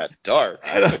 Shit just got dark.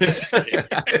 I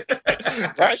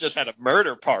just had a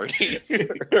murder party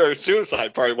or a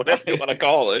suicide party, whatever you want to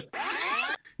call it.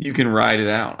 You can ride it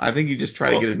out. I think you just try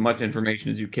to get as much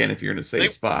information as you can if you're in a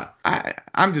safe spot.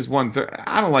 I'm just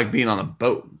I don't like being on a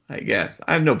boat. I guess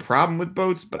I have no problem with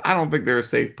boats, but I don't think they're a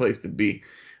safe place to be.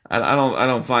 I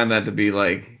don't find that to be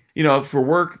like. For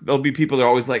work, there'll be people that are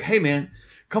always like, hey, man,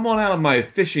 come on out on my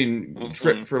fishing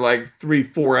trip for like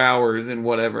 3-4 hours and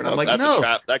whatever. And I'm like, that's a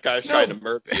trap. That guy's trying to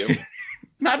murder you.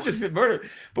 Not just murder,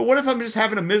 but what if I'm just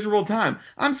having a miserable time?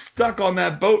 I'm stuck on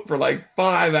that boat for like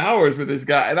 5 hours with this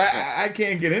guy, and I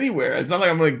can't get anywhere. It's not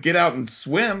like I'm going to get out and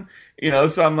swim.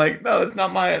 So I'm like, no, that's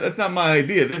not my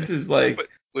idea. This is like, But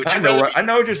would I you know, rather I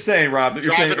know what you're saying, Rob. That be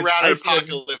you're driving saying around I an said-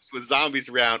 apocalypse with zombies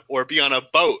around, or be on a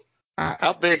boat?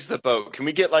 How big's the boat? Can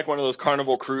we get like one of those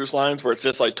Carnival cruise lines where it's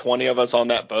just like 20 of us on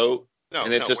that boat No,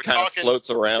 and it no, just we're kind of talking- floats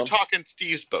We're around? talking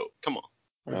Steve's boat. Come on.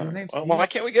 What's his name, Well, Steve? why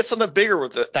can't we get something bigger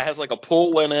with it that has like a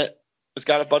pool in it? It's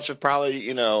got a bunch of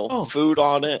probably, Oh. food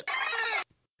on it.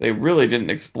 They really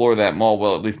didn't explore that mall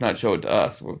well, at least not show it to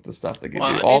us with the stuff they could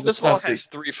Well, do. I All mean, the this mall stuff has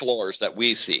 3 floors that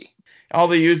we see. all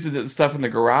they used is the stuff in the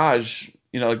garage,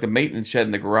 like the maintenance shed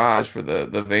in the garage for the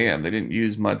van. They didn't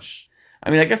use much.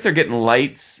 I mean, I guess they're getting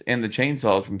lights and the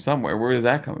chainsaws from somewhere. Where is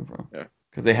that coming from? Yeah.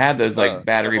 Because they had those like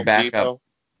battery Home backup Depot.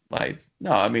 lights.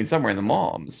 No, I mean somewhere in the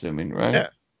mall, I'm assuming, right? Yeah.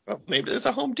 Well, maybe there's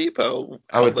a Home Depot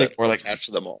I would outlet think more like attached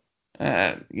to the mall.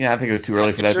 Yeah, I think it was too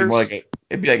early for that.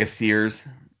 It'd be like a Sears,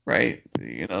 right?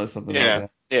 Something Yeah. like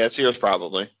that. Yeah, Sears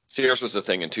probably. Sears was the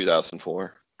thing in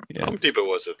 2004. Yeah. Home Depot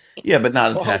was a Yeah, but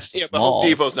not Well, attached to yeah, the but mall. Home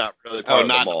Depot's not really part of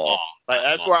not the the mall. mall. Like,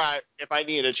 that's where if I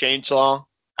needed a chainsaw,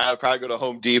 I would probably go to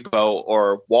Home Depot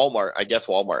or Walmart. I guess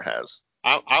Walmart has.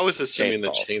 I was assuming the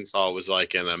Chainsaws. chainsaw was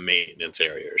like in a maintenance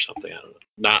area or something. I don't know.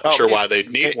 Not Oh, sure maybe- why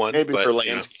they'd need one. Maybe but, for you know.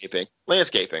 landscaping.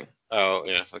 Landscaping. Oh,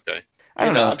 yeah, okay. I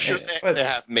don't know. I'm sure they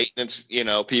have maintenance,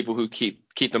 people who keep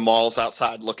the malls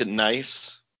outside looking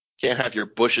nice. Can't have your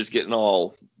bushes getting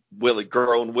all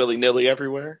growing willy-nilly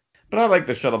everywhere. But I like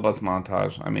the shuttle bus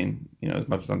montage. I mean, as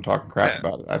much as I'm talking crap Yeah.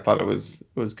 about it, I thought it was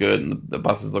good, and the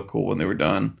buses looked cool when they were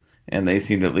done, and they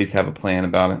seemed to at least have a plan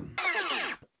about it.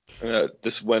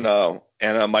 This is when Anna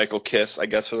and Michael kiss, I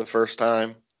guess, for the first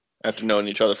time after knowing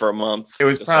each other for a month. It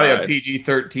was probably a Decide.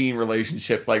 PG-13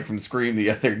 relationship, like from Scream the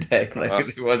other day. Like Uh-huh.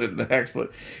 it wasn't actually.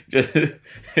 Just,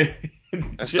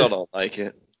 I still don't like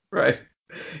it. Right.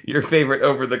 Your favorite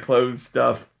over-the-clothes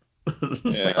stuff.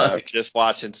 Yeah, Like, just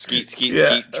watching Skeet,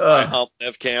 Yeah, try hump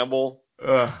Nev Campbell.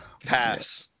 ugh,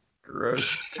 Pass. gross.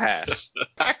 Pass.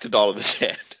 Back to Dawn of the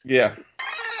Dead. Yeah.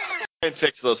 And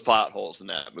fix those plot holes in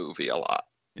that movie a lot.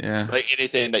 Yeah. Like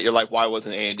anything that you're like, why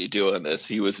wasn't Andy doing this?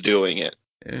 He was doing it.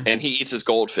 Yeah. And he eats his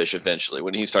goldfish eventually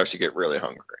when he starts to get really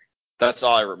hungry. That's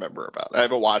all I remember about it. I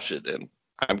haven't watched it in,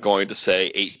 I'm going to say,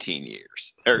 18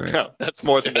 years. Or, Right. no, that's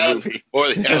more than the movie. Or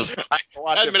the I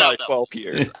watched Hadn't it been probably out that 12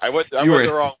 years. I You went were-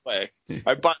 the wrong way.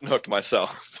 I button hooked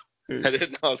myself. I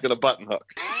didn't know I was going to button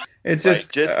hook. It's Like,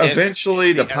 just, just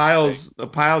eventually the everything.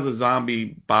 piles of zombie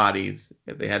bodies,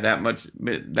 if they had that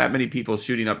many people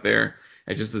shooting up there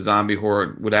at just a zombie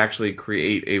horde, would actually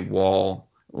create a wall,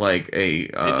 like a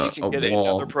And you can get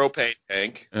wall. another propane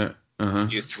tank. Uh-huh.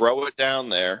 You throw it down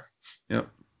there. Yep.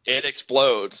 It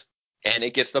explodes. And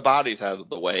it gets the bodies out of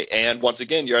the way. And once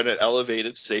again, you're in an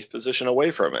elevated, safe position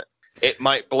away from it. It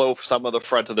might blow some of the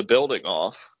front of the building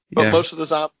off. But Yeah. most of the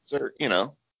zombies are,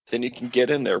 then you can get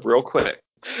in there real quick.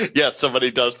 Yes, somebody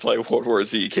does play World War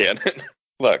Z canon.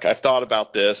 Look, I've thought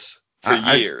about this for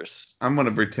years. I'm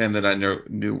gonna pretend that I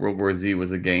knew World War Z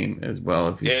was a game as well.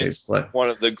 If you say It's play, one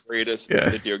of the greatest Yeah.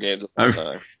 video games of all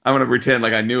time. I'm gonna pretend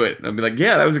like I knew it. I'll be like,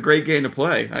 yeah, that was a great game to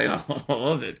play. I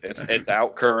loved it. It's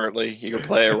out currently. You can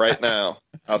play it right now.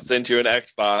 I'll send you an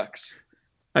Xbox.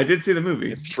 I did see the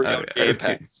movie. It's free on I- Game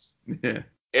Pass. Yeah.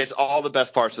 It's all the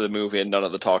best parts of the movie and none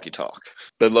of the talky talk.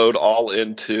 They load all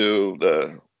into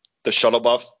the shuttle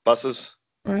buses.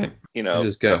 Right. You know,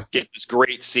 Just go. get this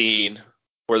great scene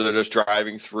where they're just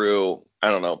driving through. I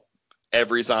don't know.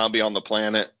 Every zombie on the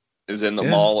planet is in the Yeah.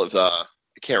 mall of I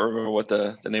can't remember what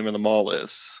the name of the mall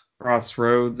is.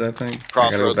 Crossroads, I think. I gotta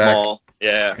Crossroads go back. Mall.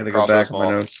 Yeah, Gotta go back Crossroads to my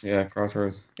Mall. notes. Yeah,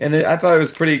 Crossroads. And I thought it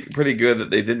was pretty good that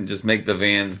they didn't just make the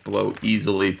vans blow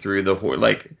easily through the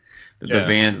like the Yeah.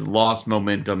 vans lost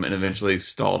momentum and eventually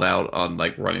stalled out on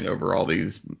like running over all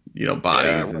these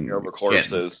bodies and running over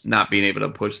corpses. not being able to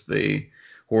push the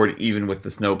horde even with the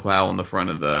snowplow on the front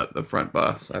of the front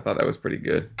bus. I thought that was pretty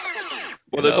good.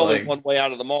 Well, there's only like- one way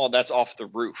out of the mall, and that's off the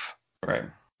roof. Right.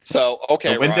 So,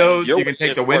 okay, The windows, Ryan, your you can way take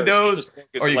is the worse. windows, Just broke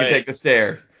its or you can leg. take the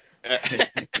stair.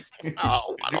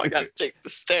 Oh, why do I gotta take the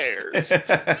stairs?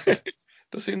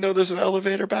 Does he know there's an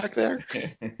elevator back there?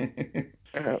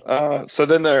 So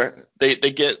then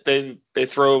they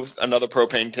throw another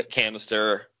propane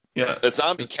canister. Yeah. The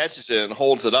zombie catches it and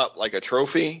holds it up like a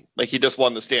trophy, like he just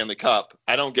won the Stanley Cup.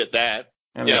 I don't get that.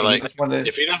 And Yeah, then like, he just wanted-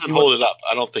 If he doesn't hold it up,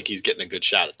 I don't think he's getting a good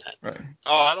shot at that. right.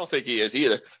 Oh, I don't think he is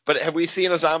either. But have we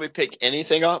seen a zombie pick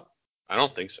anything up? I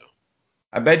don't think so.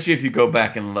 I bet you if you go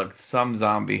back and look, some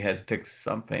zombie has picked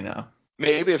something up.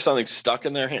 Maybe if something's stuck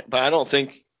in their hand, but I don't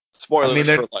think. Spoilers I mean,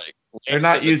 they're- for like they're not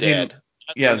Land of the using- Dead.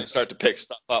 That's yeah. when they start to pick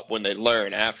stuff up when they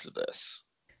learn after this.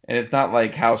 And it's not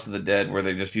like House of the Dead where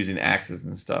they're just using axes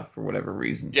and stuff for whatever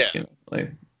reason. Yeah.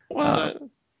 Like, Well,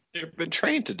 they've been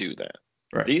trained to do that.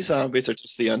 Right. These zombies are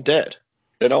just the undead.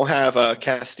 They don't have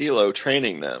Castillo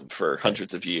training them for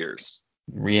hundreds of years.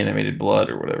 Reanimated blood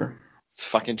or whatever. It's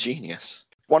fucking genius.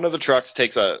 One of the trucks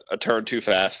takes a turn too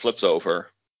fast, flips over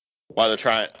while they're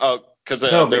trying. Oh, because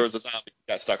there was a zombie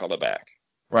that got stuck on the back.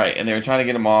 Right, and they were trying to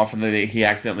get him off, and then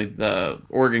the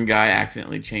Oregon guy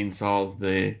accidentally chainsaws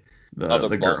the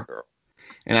girl.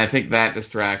 And I think that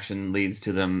distraction leads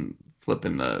to them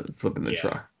flipping the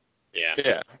truck.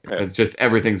 Yeah. Because just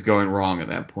everything's going wrong at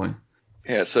that point.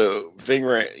 Yeah, so Ving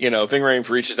Rhames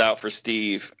reaches out for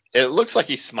Steve. It looks like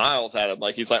he smiles at him,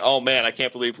 like he's like, "Oh man, I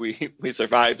can't believe we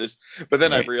survived this." But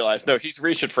then I realized, no, he's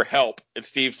reaching for help, and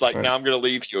Steve's like, "Now I'm gonna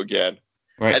leave you again."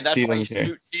 Right. And that's why he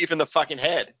shoots Steve in the fucking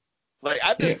head. Like,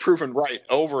 I've just proven right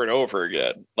over and over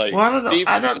again. Like, Steve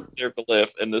is not there to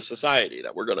live in the society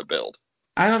that we're gonna build.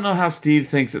 I don't know how Steve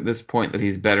thinks at this point that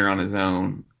he's better on his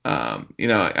own.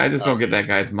 I just don't get that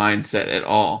guy's mindset at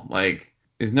all. Like,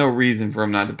 there's no reason for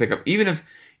him not to pick up. Even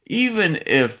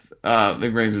if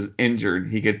Ving Rhames is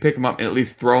injured, he could pick him up and at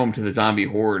least throw him to the zombie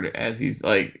horde as he's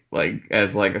like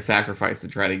a sacrifice to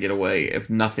try to get away, if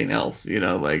nothing else. It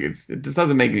just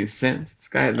doesn't make any sense. This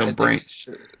guy has no brain.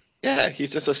 Yeah,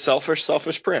 he's just a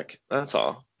selfish prick. That's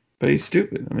all. But he's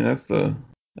stupid. I mean, that's the.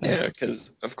 Yeah,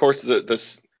 because of course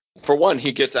this. For one,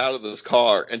 he gets out of this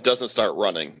car and doesn't start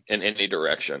running in any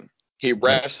direction. He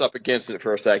rests up against it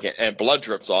for a second, and blood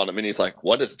drips on him, and he's like,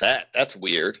 "What is that? That's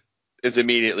weird." Is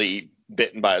immediately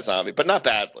bitten by a zombie, but not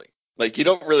badly. Like, you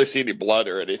don't really see any blood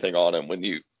or anything on him when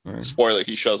you spoiler,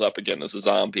 he shows up again as a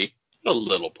zombie. A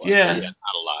little blood. Yeah. Not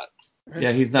a lot.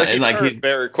 Yeah, he's not. He's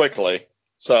very quickly.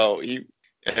 So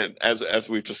and as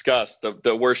we've discussed,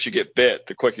 the worse you get bit,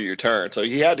 the quicker you turn. So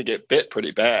he had to get bit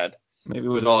pretty bad. Maybe it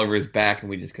was all over his back and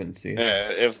we just couldn't see it.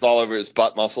 Yeah, it was all over his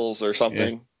butt muscles or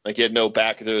something. Yeah. Like he had no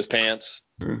back to his pants.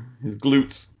 His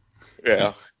glutes.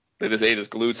 Yeah. They just ate his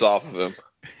glutes off of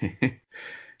him.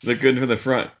 Look good from the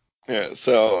front. Yeah,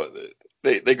 so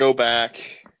they go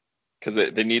back because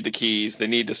they need the keys. They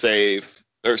need to save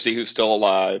or see who's still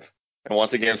alive. And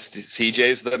once again,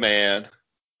 CJ's the man.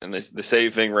 And they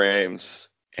save Ving Rhames.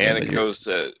 Anna goes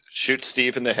to shoot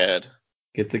Steve in the head.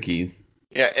 Get the keys.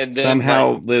 Yeah, and then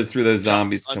somehow lives through those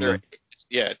zombies coming.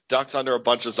 Yeah, ducks under a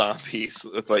bunch of zombies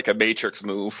with like a Matrix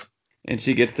move. And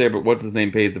she gets there, but what's his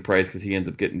name pays the price because he ends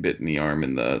up getting bit in the arm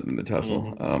in the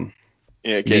tussle. Mm-hmm.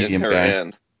 Getting her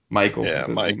in. Michael. Yeah,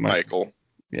 Michael.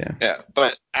 Yeah. Yeah,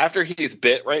 but after he's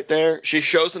bit right there, she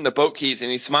shows him the boat keys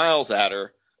and he smiles at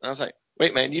her. And I was like,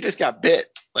 "Wait, man, you just got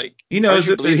bit. Like, he knows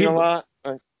you bleeding a lot."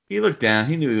 He looked down.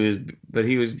 He knew he was, but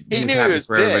he was happy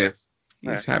for everybody else. He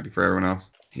was happy for everyone else.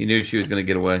 He knew she was going to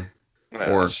get away,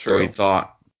 or so he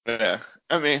thought. Yeah,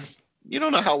 I mean, you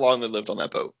don't know how long they lived on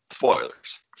that boat.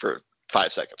 Spoilers for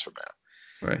 5 seconds from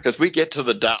now. Right. Because we get to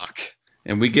the dock.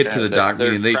 And we get to the dock,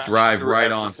 and they drive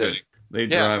right onto it. They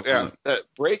drive. Yeah. The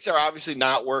brakes are obviously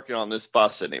not working on this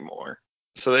bus anymore.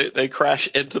 So they crash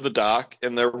into the dock,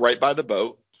 and they're right by the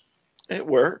boat. It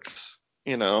works,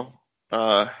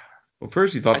 Well,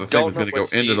 first you thought the thing was going to go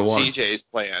into the water. CJ's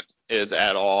plan is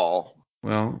at all.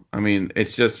 Well, I mean,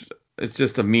 it's just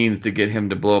a means to get him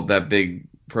to blow up that big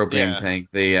propane tank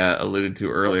they alluded to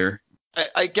earlier.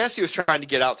 I guess he was trying to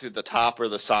get out through the top or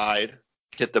the side,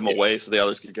 get them away so the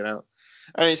others could get out.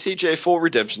 I mean, CJ, full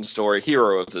redemption story,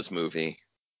 hero of this movie.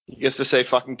 He gets to say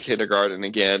fucking kindergarten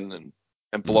again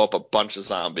and blow up a bunch of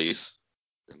zombies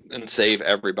and save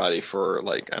everybody for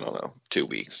 2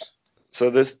 weeks. So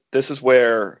this is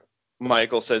where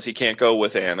Michael says he can't go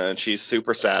with Anna, and she's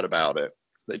super sad about it.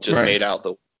 They just made out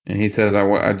the. And he says,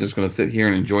 I'm just going to sit here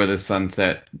and enjoy this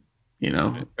sunset,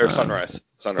 Or sunrise.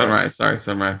 Sunrise.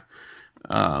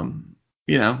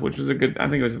 Which was a good, I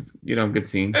think it was, good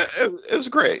scene. It was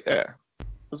great, yeah.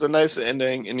 It was a nice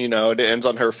ending, and, it ends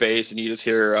on her face, and you just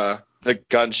hear the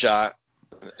gunshot,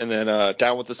 and then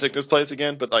Down with the Sickness plays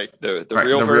again, but, the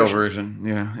real version. The real version,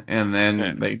 yeah. And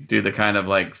then they do the kind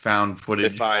of, found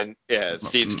footage. They find,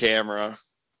 Steve's camera,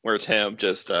 where it's him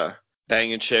just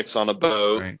banging chicks on a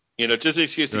boat. Right. Just an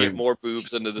excuse to get more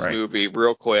boobs into this movie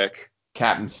real quick.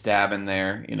 Captain stabbing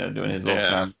there, doing his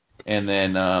little thing. And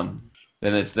then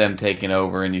it's them taking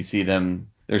over, and you see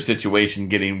their situation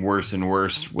getting worse and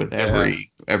worse with every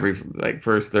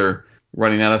first they're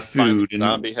running out of food and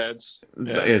zombie heads.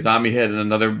 Zombie head in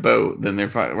another boat. Then they're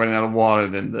running out of water.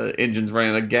 Then the engine's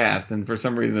running out of gas. Then for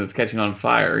some reason it's catching on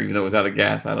fire, even though it was out of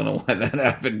gas. I don't know why that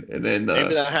happened. And then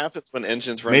maybe that happens when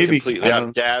engines run completely out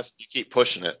of gas. You keep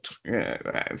pushing it. Yeah,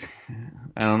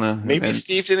 I don't know. Maybe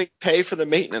Steve didn't pay for the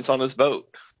maintenance on his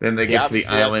boat. Then they get to the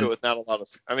island with not a lot of.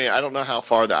 I mean, I don't know how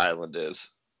far the island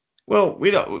is. Well,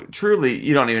 we don't truly.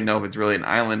 You don't even know if it's really an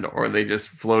island or they just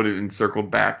floated and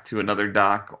circled back to another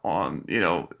dock on,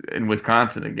 in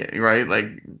Wisconsin again, right?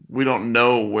 Like we don't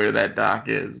know where that dock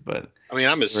is, but I mean,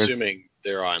 I'm assuming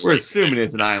they're on. we're Lake assuming Michigan.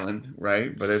 it's an island,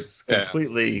 right? But it's Yeah.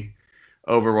 completely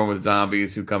overrun with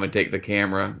zombies who come and take the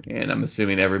camera, and I'm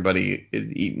assuming everybody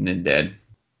is eaten and dead.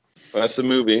 Well, that's the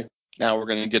movie. Now we're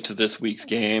going to get to this week's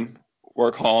game.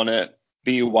 We're calling it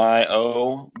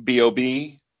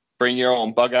BYOBOB. Bring your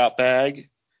own bug out bag.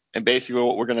 And basically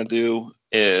what we're going to do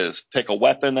is pick a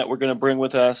weapon that we're going to bring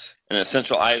with us, an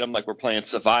essential item like we're playing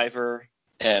Survivor,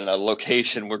 and a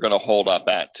location we're going to hold up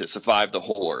at to survive the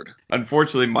horde.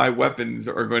 Unfortunately, my weapons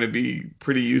are going to be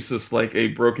pretty useless, like a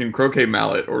broken croquet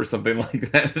mallet or something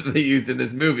like that they used in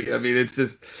this movie. I mean, it's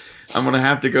just I'm going to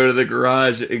have to go to the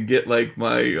garage and get like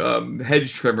my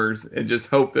hedge trimmers and just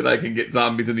hope that I can get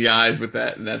zombies in the eyes with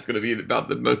that, and that's going to be about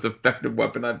the most effective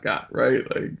weapon I've got, right?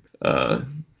 Like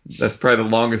that's probably the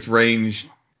longest range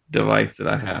device that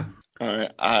I have. All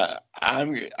right.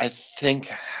 I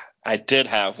think I did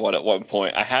have one at one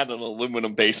point. I had an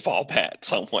aluminum baseball bat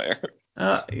somewhere.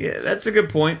 Yeah, that's a good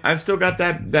point. I've still got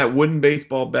that wooden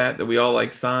baseball bat that we all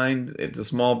like signed. It's a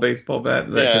small baseball bat.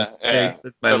 That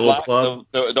it's my little club.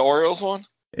 The Orioles one?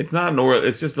 It's not an Orioles.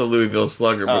 It's just a Louisville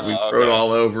Slugger, but we wrote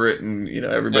all over it, and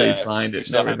everybody signed it.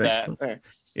 Still And have everything. that.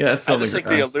 Yeah, that's I something. just think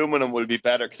the aluminum would be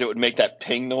better because it would make that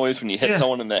ping noise when you hit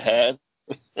someone in the head.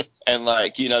 And then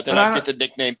I'd get the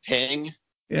nickname Ping.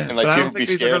 Yeah, And but I you don't would be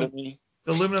think scared of me.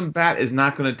 the aluminum bat is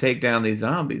not going to take down these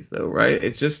zombies, though, right?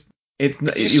 It's just If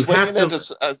you have swing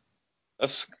to.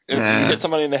 if you hit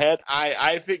somebody in the head,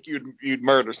 I think you'd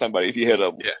murder somebody if you hit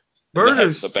them. Yeah. Murder the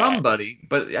bat. somebody,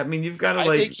 but I mean, you've got to I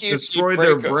like think you destroy break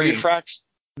their them. brain.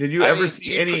 Did Did you ever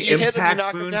see any you hit them, you impact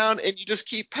knock them wounds? down, and you just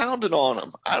keep pounding on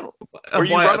them. Or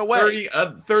you Why, run away.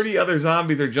 30 other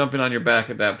zombies are jumping on your back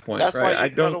at that point, That's right? why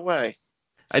you run away.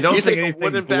 I don't You think think a anything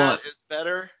wooden blunt. bat is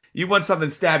better? You want something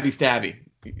stabby,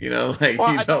 like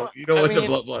Well, you don't want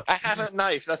the blood. I have a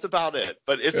knife. That's about it.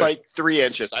 But it's like 3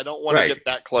 inches. I don't want to get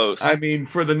that close. I mean,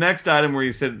 for the next item where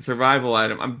you said survival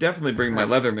item, I'm definitely bringing my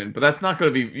Leatherman, but that's not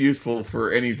going to be useful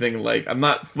for anything like I'm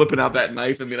not flipping out that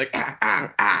knife and be like,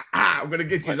 I'm going to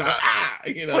get you.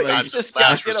 You just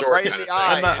got to get it right in the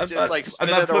eye. I'm not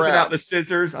flipping out the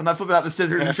scissors. I'm not flipping out the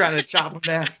scissors and trying to chop them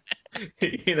down. That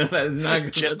is not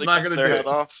going to do head it.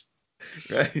 off.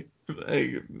 Right?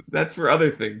 Like, that's for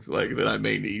other things like that I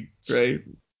may need, right?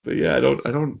 But yeah,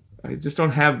 I just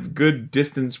don't have good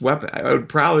distance weapon. I would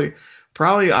probably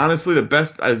honestly the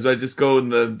best is I just go in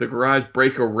the garage,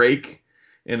 break a rake,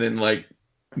 and then like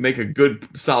make a good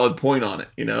solid point on it,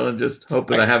 and just hope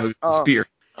that I have a spear.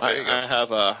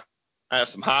 I have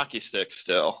some hockey sticks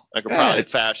still. I could probably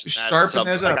fashion that. Sharpen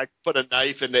those up. I could put a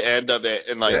knife in the end of it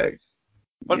and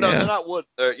But no, they're not wood.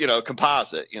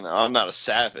 Composite. I'm not a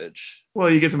savage. Well,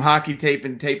 you get some hockey tape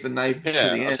and tape the knife to the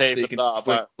I'll end. tape so you it can off.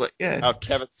 I'll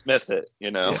Kevin Smith it.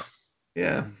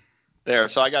 Yeah. There.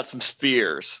 So I got some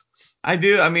spears. I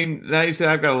do. I mean, now you said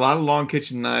I've got a lot of long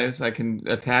kitchen knives. I can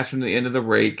attach them to the end of the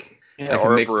rake. Yeah, I can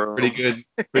or make a broom.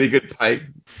 pretty good pipe.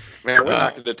 Man, we're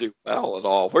not going to do well at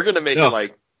all. We're going to make it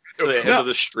like to the end of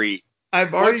the street.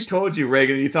 I've already told you,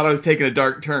 Reagan, you thought I was taking a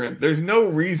dark turn. There's no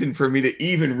reason for me to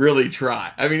even really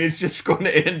try. I mean, it's just going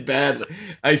to end badly.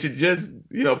 I should just,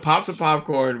 pop some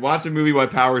popcorn, watch a movie while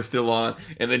power is still on,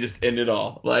 and then just end it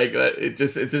all. Like, it's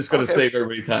just going to save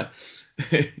everybody time.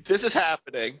 This is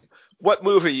happening. What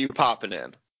movie are you popping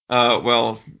in?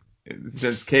 Well,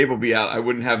 since cable be out, I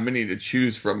wouldn't have many to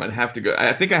choose from. I'd have to go.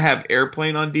 I think I have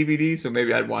Airplane on DVD, so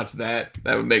maybe I'd watch that.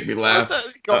 That would make me laugh.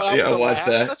 I'll watch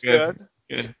that. That's good.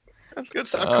 Yeah. That's good.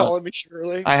 Stop calling me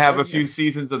Shirley. I have a few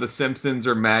seasons of The Simpsons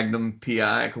or Magnum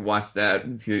PI. I could watch that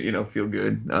and feel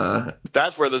good.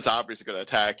 That's where the zombies are going to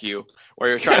attack you,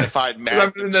 where you're trying to find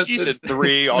Magnum season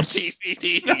 3 on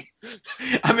DVD.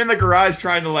 I'm in the garage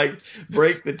trying to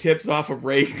break the tips off of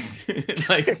rakes,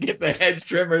 get the hedge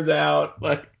trimmers out,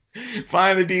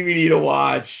 find the DVD to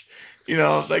watch.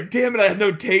 Damn it, I have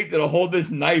no tape that'll hold this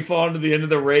knife onto the end of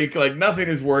the rake. Nothing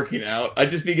is working out. I'd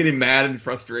just be getting mad and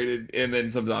frustrated, and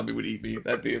then some zombie would eat me.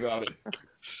 That'd be about it.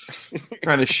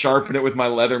 Trying to sharpen it with my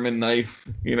Leatherman knife.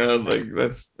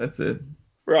 That's it.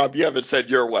 Rob, you haven't said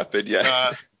your weapon yet.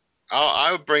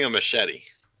 I would bring a machete.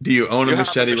 Do you own a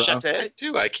machete, Rob? I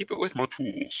do. I keep it with my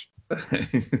tools.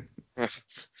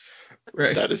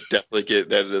 Right. That is definitely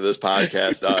getting into this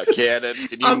podcast. Cannon,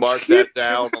 can you mark that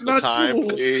down on the time,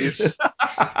 please?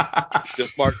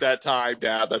 Just mark that time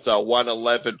down. That's a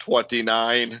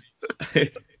 1:11:29.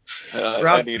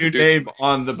 Rob's new name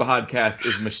on the podcast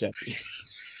is Machete.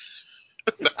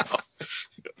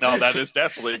 No, that is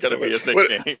definitely going to be his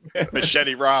nickname,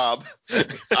 Machete Rob.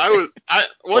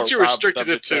 Once you Rob restricted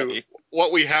the it to Machete.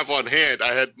 what we have on hand,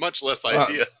 I had much less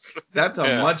ideas. That's a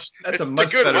Yeah. much It's a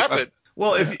much good better weapon.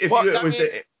 Well, if Well, it I was mean-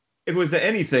 if it was to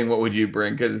anything, what would you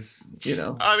bring? Because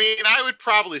I mean, I would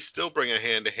probably still bring a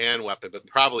hand-to-hand weapon, but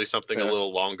probably something a Yeah.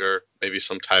 little longer, maybe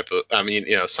some type of,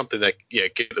 something that,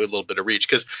 get a little bit of reach.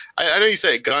 Because I know you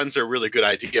say guns are a really good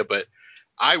idea, but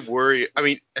I worry,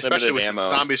 especially Limited with ammo. the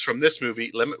zombies from this movie,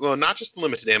 not just the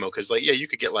limited ammo, because, you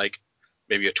could get,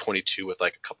 maybe a 22 with, a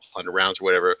couple hundred rounds or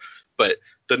whatever, but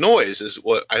the noise is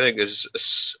what I think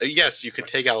is, yes, you can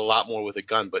take out a lot more with a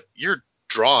gun, but you're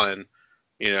drawing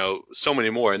so many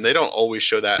more, and they don't always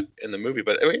show that in the movie.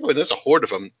 But when there's a horde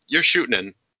of them, you're shooting,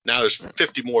 and now there's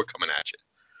 50 more coming at you.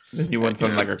 then you want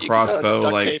something like a You can crossbow,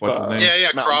 duct like tape, what's his name? Yeah,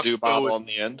 Mountain Dew crossbow bottle would- on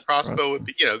the end. Crossbow would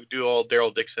be, do all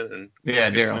Daryl Dixon and Yeah,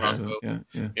 Daryl. crossbow.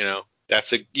 Yeah.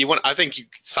 That's I think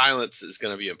silence is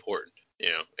going to be important,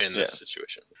 in this Yes.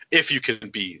 situation, if you can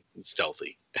be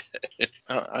stealthy.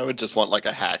 I would just want like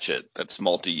a hatchet that's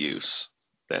multi-use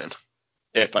then,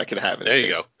 if I could have it. There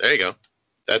you go.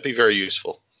 That'd be very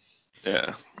useful.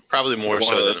 Yeah. Probably more One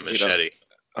so of than a those, machete.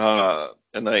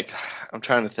 And I'm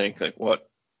trying to think like what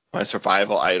my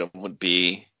survival item would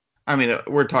be. I mean,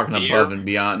 we're talking Beer. above and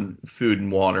beyond food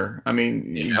and water. I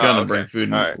mean, you're Yeah, gonna okay. bring food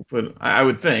and All right. food. I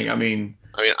would think. I mean,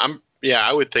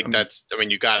 I would think that's.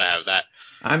 You gotta have that.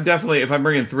 I'm definitely, if I'm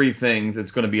bringing three things,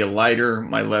 it's going to be a lighter,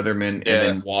 my Leatherman, and Yeah.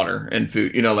 then water and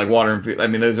food. Like water and food. I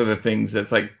mean, those are the things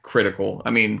that's like critical.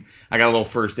 I mean, I got a little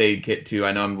first aid kit too.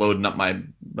 I know I'm loading up my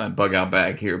bug out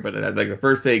bag here, but it had like the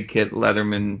first aid kit,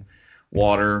 Leatherman,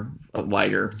 water, a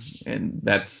lighter, and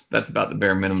that's about the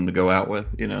bare minimum to go out with.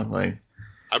 Like.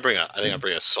 I think I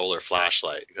bring a solar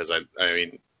flashlight because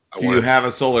Do you have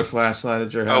a solar flashlight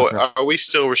at your house? Are we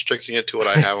still restricting it to what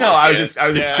I have? No, on I was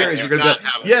hand? just curious I do because not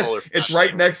have a yes, solar it's flashlight.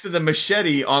 right next to the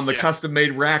machete on the Yeah. custom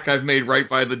made rack I've made right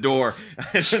by the door.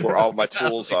 Where all my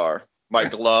tools are. My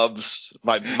gloves,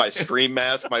 my scream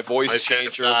mask, my voice My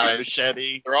changer, zip my tie.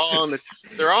 machete. They're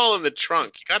all in the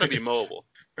trunk. You gotta be mobile.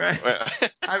 Right.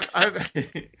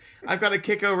 I've got to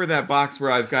kick over that box where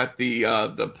I've got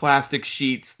the plastic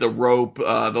sheets, the rope,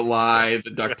 the lye,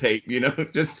 the duct tape,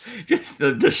 just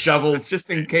the shovels, just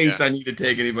in case I need to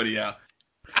take anybody out.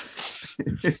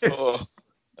 Oh,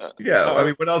 Yeah, I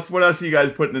mean, what else are you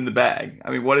guys putting in the bag?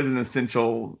 I mean, what is an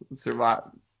essential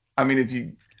survival? I mean, if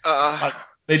you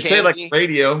they'd say like candy.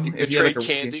 radio, you if could you had trade like a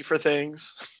radio. candy for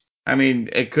things. I mean,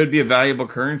 it could be a valuable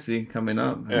currency coming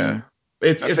up. I Yeah. mean,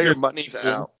 if I if, figure there's- money's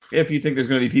out. if you think there's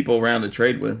going to be people around to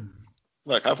trade with.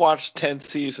 Look, I've watched 10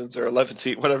 seasons or 11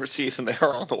 seasons, whatever season they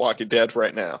are on The Walking Dead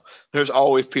right now. There's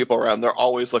always people around. They're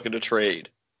always looking to trade.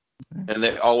 And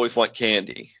they always want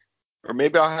candy. Or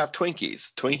maybe I'll have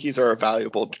Twinkies. Twinkies are a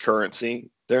valuable currency.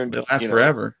 They're They'll last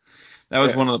forever. That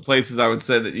was Yeah. one of the places I would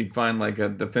say that you'd find like a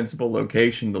defensible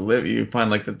location to live. You'd find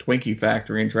like the Twinkie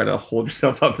factory and try to hold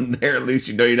yourself up in there. At least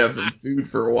you'd have some food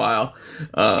for a while.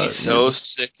 He's so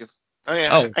sick of.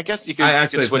 I guess you I could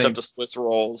actually switch think- up to Swiss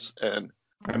rolls and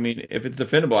I mean, if it's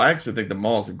defendable, I actually think the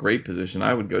mall's a great position.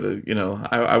 I would go to,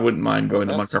 I wouldn't mind going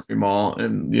to That's- Montgomery Mall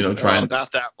and, try no, and.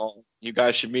 not that one. You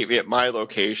guys should meet me at my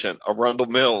location, Arundel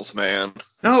Mills, man.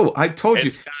 No, I told you.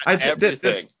 It's got I th-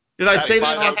 everything. Did I That's say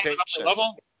my that? location.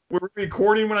 Level? We're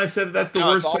recording when I said that's the No,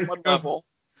 worst it's all place one to go level.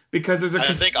 because there's a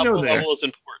I think casino upper there. level is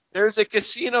important. There's a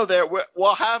casino there.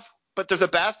 We'll have, but there's a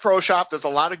Bass Pro Shop. There's a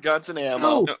lot of guns and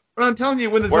ammo. No, but I'm telling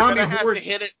you, when the We're zombie gonna have to hordes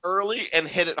hit it early and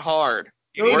hit it hard.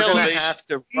 No, We're no, gonna they- have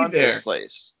to be run there. this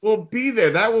place. will be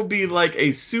there, that will be like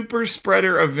a super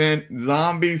spreader event.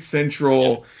 Zombie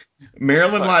Central,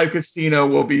 Maryland Right. Live Casino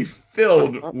will be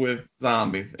filled with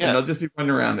zombies, Yeah. and they'll just be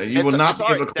running around there. You It's- will not it's be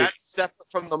all able right. to. That's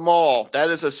separate from the mall. That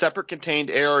is a separate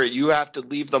contained area. You have to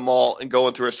leave the mall and go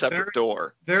in through a separate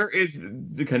door. There is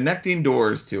the connecting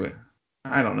doors to it.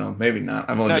 I don't know, maybe not.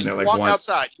 I've only Now, been there you like walk once.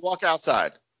 outside. You walk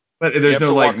outside. But You there's have no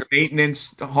to like walk-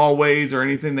 maintenance hallways or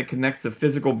anything that connects the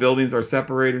physical buildings are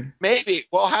separated. Maybe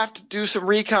we'll have to do some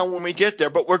recon when we get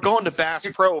there, but we're going to Bass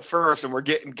Pro first, and we're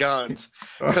getting guns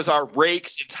because our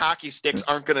rakes and hockey sticks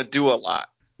aren't going to do a lot.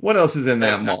 What else is in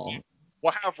that And- mall?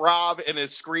 We'll have Rob in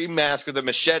his scream mask with a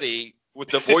machete with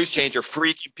the voice changer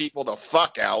freaking people the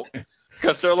fuck out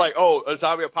because they're like, oh, a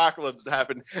zombie apocalypse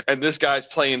happened, and this guy's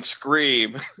playing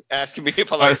Scream, asking me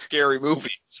if I like scary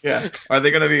movies. Yeah. Are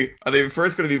they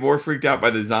first going to be more freaked out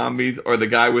by the zombies or the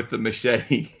guy with the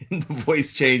machete and the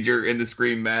voice changer in the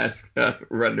scream mask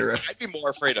running around? I'd be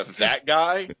more afraid of that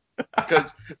guy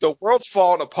because the world's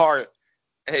falling apart,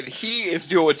 and he is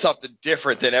doing something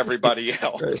different than everybody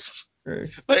else. Right.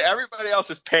 Like everybody else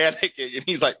is panicking, and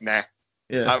he's like, nah,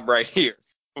 Yeah. I'm right here.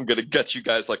 I'm gonna gut you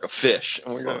guys like a fish.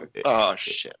 And we're gonna, oh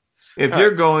shit. If All you're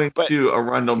right, going but- to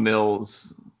Arundel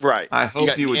Mills, Right. I You hope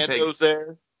got you would take. Nando's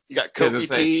there. You got Yeah, I was Koki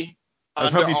gonna say, Tea. I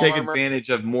hope you take Armour. advantage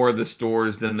of more of the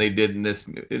stores than they did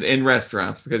in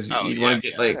restaurants, because Oh, you'd yeah, want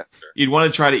to get yeah, sure. you'd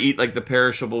want to try to eat like the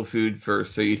perishable food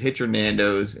first. So you'd hit your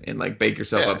Nando's and like bake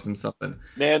yourself Yeah. up something.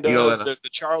 Nando's, You know, the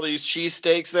Charlie's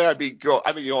cheesesteaks there. I'd be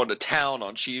going to town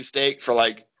on cheesesteak for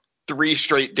like 3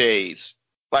 straight days.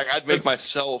 Like I'd make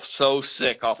myself so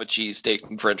sick off of cheesesteaks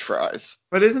and French fries.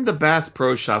 But isn't the Bass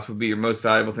Pro Shops would be your most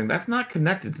valuable thing? That's not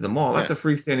connected to the mall. That's a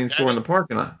freestanding store in the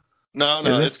parking lot. No,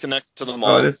 Is it? it's connected to the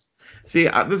mall. Oh, it is. See,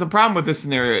 there's a problem with this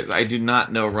scenario. I do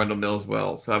not know Arundel Mills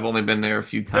well, so I've only been there a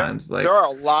few times. There are a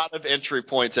lot of entry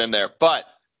points in there, but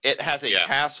it has a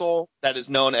castle that is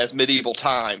known as medieval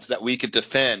times that we could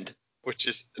defend. Which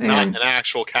is Man. not an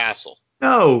actual castle.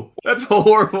 No, that's a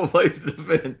horrible place to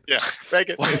defend. Yeah,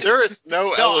 Reagan, there is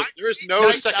no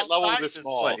second level of this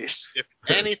mall. Place. If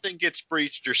anything gets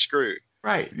breached, you're screwed.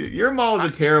 Right, your mall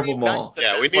is a terrible mall.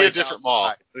 Yeah, we need a different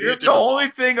mall. The only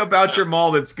thing about your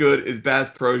mall that's good is Bass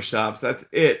Pro Shops. That's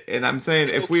it. And I'm saying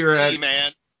if we were at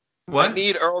man, I what?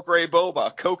 need Earl Grey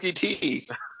boba, Koki tea.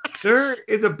 There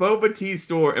is a boba tea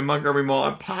store in Montgomery Mall.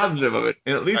 I'm positive of it,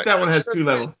 and at least Right, that one I'm has sure 2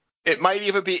 levels. It might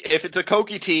even be if it's a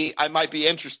Koki tea, I might be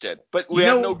interested. But we You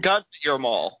have know- no guns at your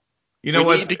mall. You know we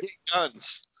what? need to get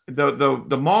guns.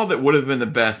 The mall that would have been the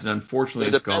best, and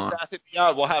unfortunately There's it's a Bed gone. Bath &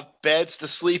 Beyond. We'll have beds to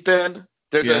sleep in.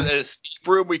 There's Yeah. a escape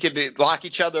room we can lock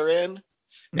each other in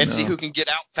and see No. who can get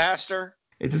out faster.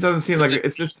 It just doesn't seem like There's a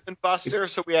it's just. Demon Buster,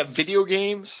 so we have video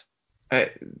games.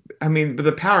 I mean, but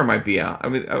the power might be out. I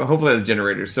mean, hopefully that's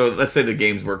generators. So let's say the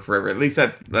games work forever. At least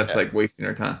that's like wasting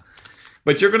our time.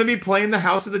 But you're going to be playing the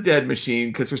House of the Dead machine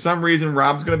because for some reason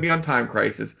Rob's going to be on Time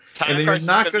Crisis, Time and then Crisis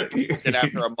you're not is going gonna be broken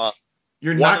after a month.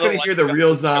 You're One not of going the to hear the lights real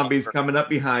goes zombies over. coming up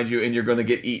behind you, and you're going to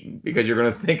get eaten because you're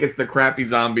going to think it's the crappy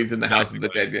zombies in the House of the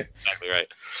Dead. Exactly right.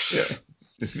 Yeah,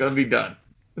 it's going to be done.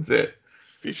 That's it.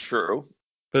 Be true.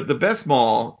 But the best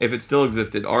mall, if it still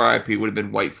existed, RIP, would have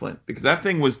been White Flint because that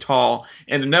thing was tall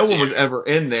and no one was ever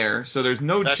in there, so there's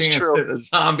no That's chance true. that a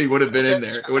zombie would have been in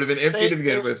there. It would have been empty to They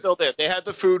begin were with. still there. They had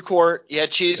the food court. You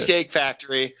had Cheesecake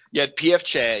Factory. You had P.F.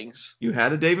 Chang's. You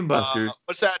had a Dave and Buster's.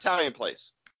 What's that Italian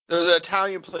place? There's an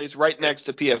Italian place right next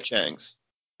to P.F. Chang's.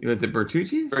 You went to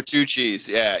Bertucci's? Bertucci's.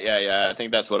 Yeah. I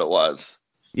think that's what it was.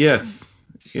 Yes.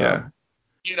 Yeah.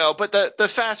 You know, but the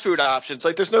fast food options,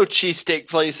 like there's no cheesesteak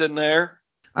place in there.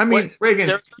 I mean, What- Reagan,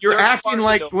 there's- you're there's acting parts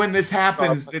like of when this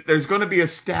happens that there's going to be a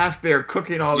staff there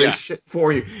cooking all this shit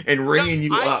for you and ringing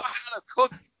you I know up. how to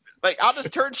cook. Like I'll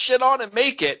just turn shit on and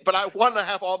make it, but I want to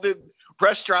have all the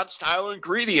restaurant style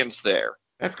ingredients there.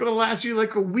 That's going to last you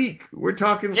like a week. We're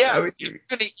talking. Yeah, I mean, you're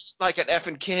gonna eat like an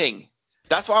effing king.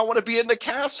 That's why I want to be in the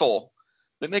castle.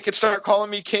 Then they could start calling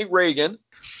me King Reagan.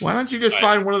 why don't you just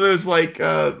find one of those like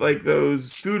those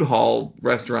food hall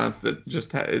restaurants that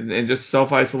just and just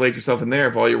self isolate yourself in there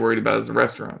if all you're worried about is the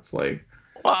restaurants? Like,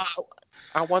 Well,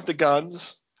 I want the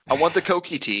guns. I want the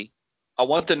Koki tea. I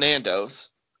want the Nando's.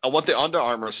 I want the Under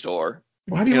Armour store.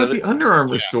 why do you You know, want the Under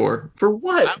Armour store for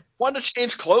what? I want to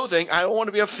change clothing. I don't want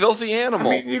to be a filthy I animal.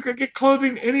 mean, you could get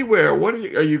clothing anywhere. What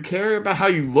are you caring about how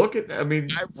you look at? I mean,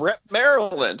 I rep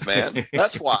Maryland, man.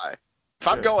 That's why. If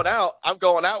I'm going out, I'm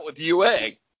going out with UA.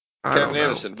 I don't Kevin know.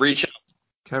 Anderson, reach out.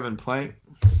 Kevin Plank.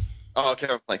 Oh,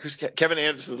 Kevin Plank. Who's Kevin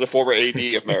Anderson? Is the former AD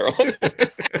of Maryland.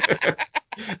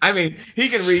 I mean, he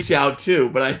can reach out too,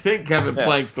 but I think Kevin Yeah.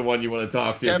 Plank's the one you want to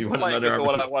talk to if you Kevin want Plank another is the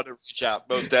one I Armour. want to reach out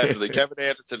most definitely. Kevin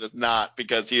Anderson is not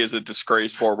because he is a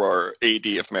disgraced former AD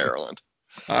of Maryland.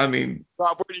 I mean,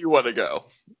 Rob, where do you want to go?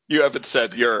 You haven't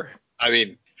said your. I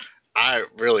mean, I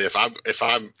really, if I'm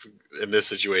in this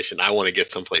situation, I want to get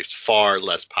someplace far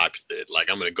less populated. Like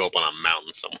I'm gonna go up on a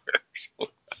mountain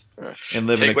somewhere. and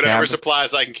live in Take a whatever cabin.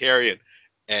 supplies I can carry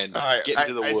and All right, get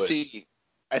into the woods.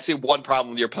 I see one problem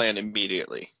with your plan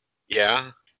immediately.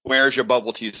 Yeah, Where's your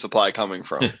bubble tea supply coming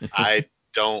from? I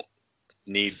don't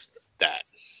need that.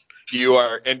 You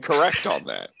are incorrect on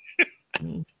that.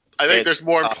 I think It's there's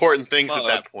more a important things at bug.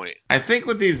 that point. I think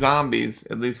with these zombies,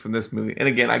 at least from this movie, and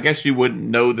again, I guess you wouldn't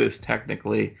know this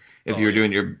technically if you were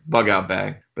doing your bug out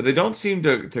bag, but they don't seem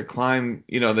to climb.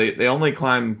 You know, they only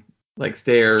climb like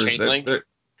stairs. Chain They're, link? they're,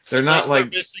 they're not Unless like,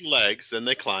 they're missing legs, then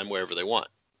they climb wherever they want.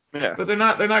 Yeah. but they're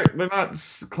not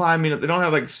climbing. They don't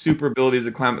have like super abilities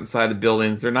to climb inside the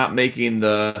buildings. They're not making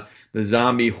the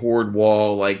zombie horde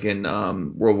wall like in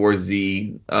World War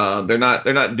Z. They're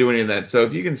not doing any of that. So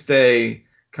if you can stay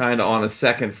kind of on a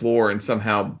second floor and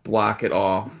somehow block it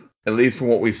off, at least from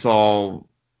what we saw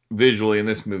visually in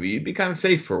this movie, you'd be kind of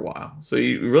safe for a while. So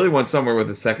you really want somewhere with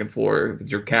a second floor. If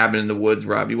it's your cabin in the woods,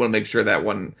 Rob, you want to make sure that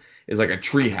one is like a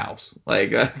tree house.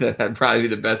 Like that'd probably be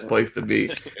the best place to be.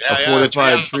 A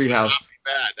fortified tree house.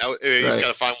 Bad. You just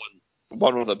gotta find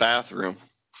one with a bathroom.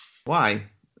 Why?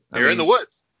 You're in the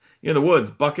woods. You're in the woods,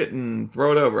 bucket and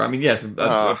throw it over. I mean, yes, a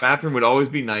bathroom would always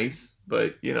be nice,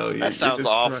 but that sounds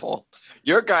awful.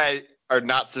 Your guys are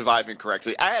not surviving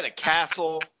correctly. I had a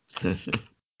castle. I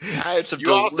had some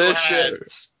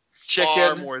delicious chicken.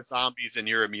 Far more zombies in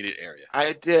your immediate area.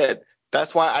 I did.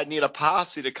 That's why I need a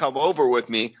posse to come over with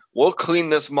me. We'll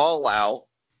clean this mall out.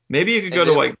 Maybe you could go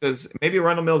to because maybe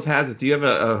Arundel Mills has it. Do you have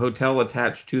a hotel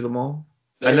attached to the mall?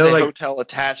 There's a hotel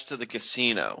attached to the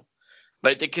casino.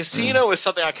 Like the casino is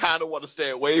something I kind of want to stay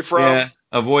away from. Yeah,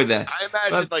 avoid that. I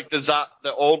imagine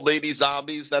the old lady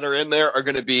zombies that are in there are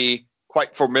going to be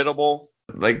quite formidable.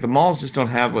 Like the malls just don't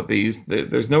have what they used.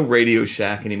 There's no Radio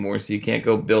Shack anymore, so you can't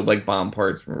go build like bomb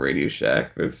parts from Radio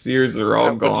Shack. The Sears are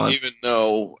all gone. I don't even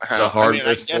know how. I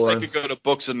guess I could go to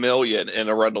Books A Million in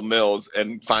Arundel Mills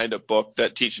and find a book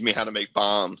that teaches me how to make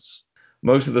bombs.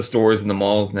 Most of the stores in the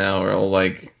malls now are all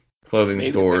like clothing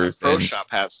stores. Maybe the Pro Shop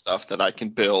has stuff that I can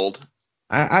build.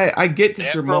 I get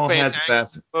that your mall has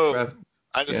best. I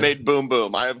just made Boom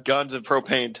Boom. I have guns and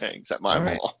propane tanks at my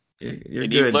mall. You're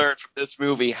and good. you learn from this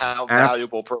movie how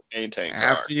valuable propane tanks are.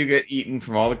 After you get eaten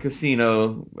from all the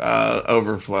casino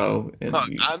overflow.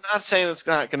 I'm not saying it's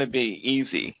not going to be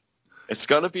easy. It's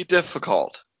going to be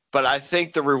difficult. But I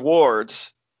think the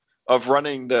rewards of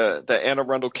running the Anne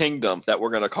Arundel Kingdom, that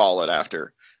we're going to call it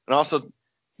after, and also,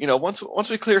 once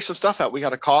we clear some stuff out, we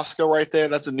got a Costco right there.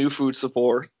 That's a new food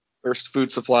supply.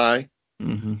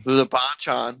 Mm-hmm. There's a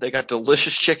Bonchon. They got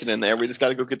delicious chicken in there. We just got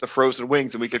to go get the frozen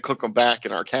wings, and we could cook them back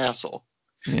in our castle.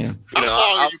 Yeah. How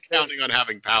long are you counting on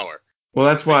having power? Well,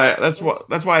 that's why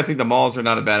I think the malls are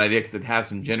not a bad idea, because it has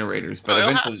some generators. But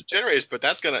eventually, have some generators, but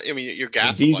that's gonna. I mean, your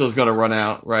gas. Diesel's gonna run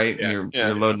out, right? Yeah. And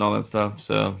you're loading all that stuff.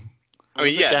 So. I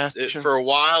mean, yes. For a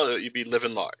while, you'd be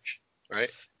living large, right?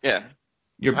 Yeah.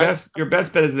 Your best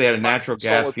bet is they had a natural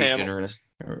gas feed generator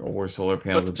or solar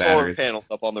panels. Put solar panels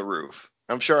up on the roof.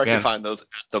 I'm sure I can find those at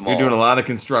the mall. You're doing a lot of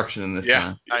construction in this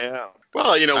time. I am.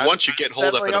 Well, once you get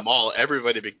holed up in a mall,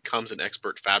 everybody becomes an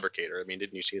expert fabricator. I mean,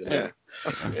 didn't you see the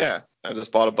movie? Yeah. I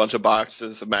just bought a bunch of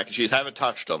boxes of mac and cheese. I haven't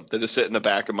touched them. They just sit in the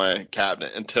back of my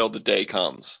cabinet until the day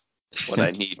comes when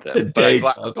I need them. But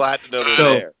I'm glad to know they're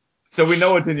there. So we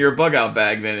know what's in your bug out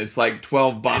bag then. It's like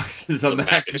 12 boxes of mac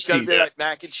and cheese. It's going to be like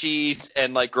mac and cheese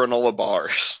and like granola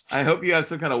bars. I hope you have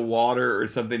some kind of water or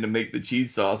something to make the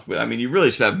cheese sauce with. I mean, you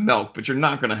really should have milk, but you're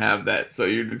not going to have that. So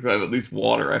you're just going to have at least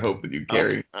water, I hope, that you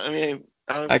carry.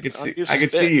 I could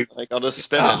see you. Like I'll just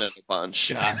spin it in a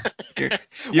bunch.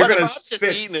 You're going to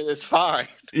spit. Eating it, it's fine.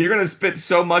 You're going to spit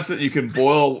so much that you can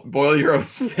boil your own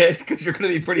spit, because you're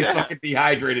going to be pretty fucking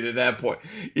dehydrated at that point.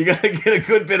 You got to get a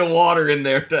good bit of water in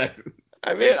there.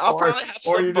 I'll probably have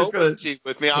some boba tea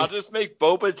with me. I'll just make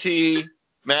boba tea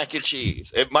mac and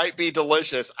cheese. It might be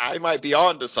delicious. I might be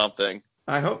onto something.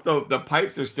 I hope the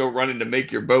pipes are still running to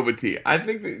make your boba tea. I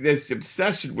think that this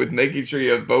obsession with making sure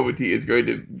you have boba tea is going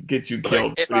to get you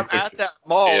killed. If I'm at that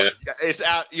mall,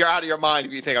 you're out of your mind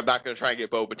if you think I'm not going to try and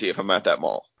get boba tea if I'm at that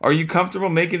mall. Are you comfortable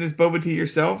making this boba tea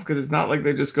yourself? Because it's not like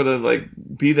they're just going to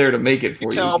be there to make it for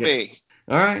you. Tell me.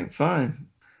 All right, fine.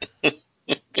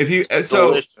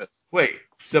 Wait.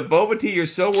 The boba tea you're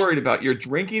so worried about, you're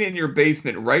drinking in your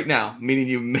basement right now, meaning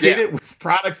you made it with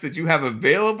products that you have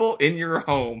available in your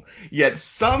home, yet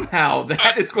somehow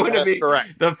that is going to be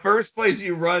the first place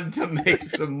you run to make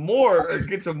some more or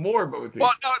get some more boba tea.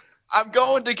 Well, no, I'm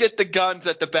going to get the guns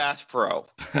at the Bass Pro.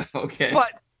 Okay.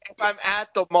 But if I'm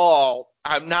at the mall,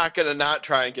 I'm not going to not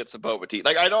try and get some boba tea.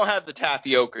 Like, I don't have the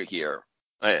tapioca here.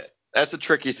 That's a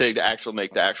tricky thing to actually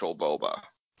make the actual boba.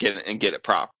 Get it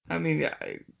proper. I mean,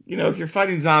 if you're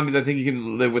fighting zombies, I think you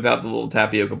can live without the little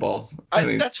tapioca balls.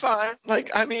 That's fine.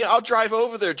 I'll drive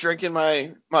over there drinking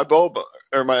my boba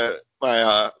or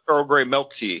my Earl Grey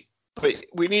milk tea. But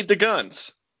we need the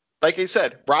guns. Like I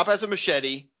said, Rob has a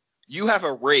machete. You have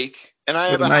a rake, and I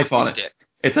have a knife on stick.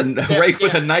 It's a rake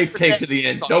with a knife taped to the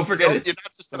end. Don't forget it. You're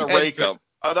not just gonna rake them.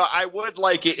 Although I would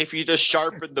like it if you just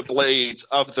sharpened the blades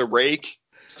of the rake,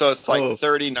 so it's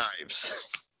 30 knives.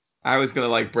 I was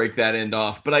gonna break that end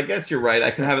off, but I guess you're right. I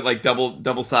could have it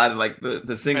double sided, like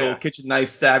the single kitchen knife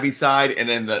stabby side, and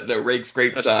then the rake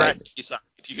scrape side.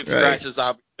 You can scratch a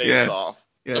zombie's face off.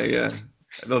 Yeah.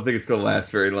 I don't think it's gonna last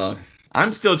very long.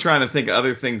 I'm still trying to think of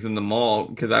other things in the mall,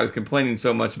 because I was complaining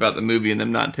so much about the movie and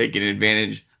them not taking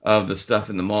advantage of the stuff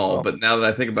in the mall. But now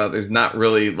that I think about it, there's not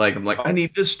really like I'm like I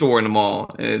need this store in the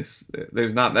mall, and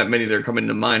there's not that many that are coming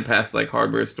to mind past like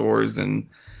hardware stores and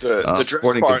The dress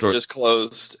sporting goods barn stores. just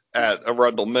closed at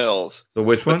Arundel Mills. So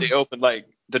which But one? they opened like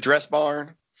the dress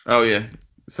barn. Oh yeah.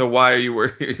 So why are you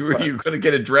were you going to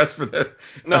get a dress for the?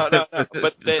 No.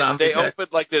 But zombie they tech? opened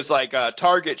like this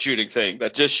target shooting thing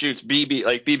that just shoots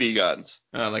BB guns.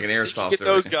 Like an So you airsoft. get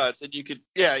those guns and you could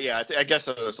I guess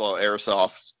there's a little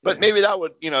airsoft. But maybe that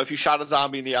would if you shot a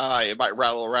zombie in the eye, it might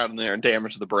rattle around in there and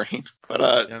damage the brain.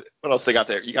 But Yep. what else they got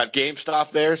there? You got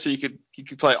GameStop there, so you could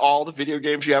play all the video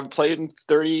games you haven't played in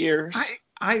 30 years.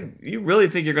 You really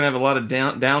think you're going to have a lot of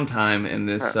downtime in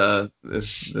this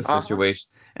this situation?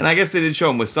 And I guess they did show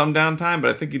them with some downtime,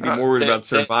 but I think you'd be more worried about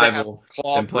survival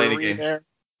than playing a game. There.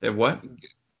 They have what?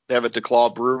 They have a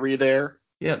DeClaw Brewery there.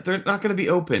 Yeah, they're not going to be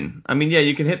open. I mean, yeah,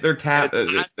 you can hit their taps.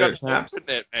 I'm gonna open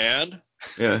it, man.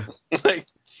 Yeah. Like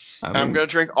I I'm mean, gonna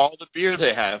drink all the beer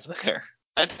they have there.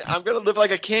 And I'm gonna live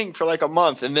like a king for like a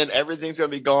month, and then everything's gonna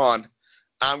be gone.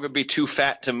 I'm gonna be too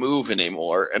fat to move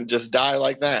anymore, and just die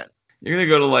like that. you're going to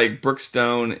go to like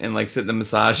Brookstone and like sit in the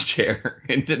massage chair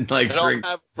and then like I don't drink.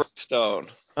 have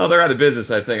Brookstone. Oh, they're out of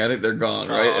business. I think they're gone,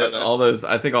 right? Oh, no. All those.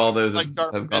 I think all those Like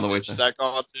have gone the way. Is that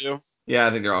gone too? Yeah, I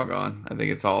think they're all gone. I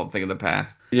think it's all a thing of the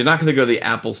past. You're not going to go to the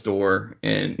Apple store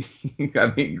and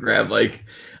grab like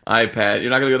iPad. You're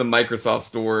not going to go to the Microsoft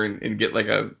store and get like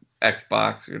a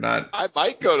Xbox. You're not. I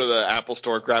might go to the Apple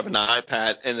store, grab an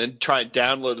iPad, and then try and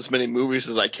download as many movies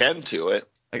as I can to it.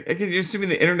 You're assuming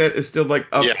the internet is still like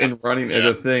up and running as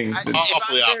a thing. If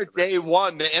I'm there day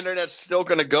one, the internet's still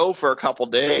gonna go for a couple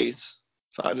days.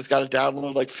 So I just got to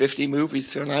download like 50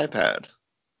 movies to an iPad,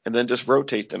 and then just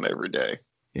rotate them every day.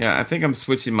 Yeah, I think I'm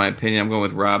switching my opinion. I'm going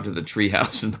with Rob to the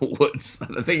treehouse in the woods.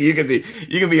 I think you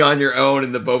can be on your own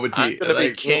in the Boba Tea. I'm gonna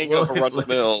be king of Arundel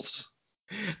Mills.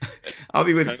 I'll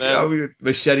be with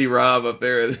Machete Rob up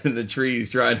there in the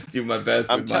trees trying to do my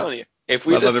best. I'm telling you, if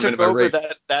we just took over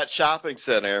that shopping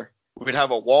center, we'd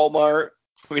have a Walmart,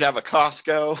 we'd have a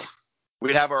Costco,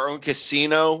 we'd have our own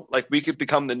casino. Like we could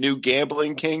become the new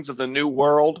gambling kings of the new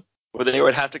world, where they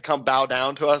would have to come bow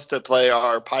down to us to play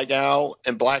our Pai Gow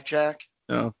and blackjack.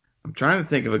 No, I'm trying to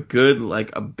think of a good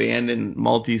like abandoned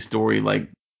multi-story like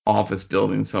office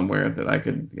building somewhere that I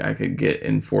could get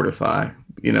and fortify.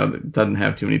 That doesn't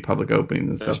have too many public openings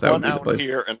and There's stuff. That one would be the out place.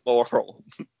 here in Laurel.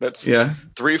 That's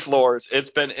 3 floors. It's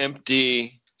been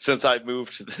empty since I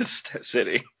moved to this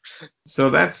city. So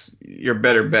that's your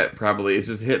better bet probably is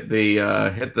just hit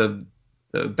the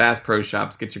Bass Pro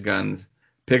Shops, get your guns,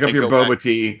 pick up And your go boba back.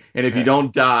 tea, and if you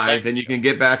don't die, then you can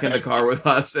get back in the car with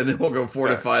us, and then we'll go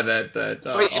fortify that.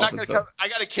 Wait, you're not office gonna come? I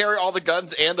gotta carry all the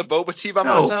guns and the boba tea by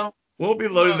No. myself? We'll be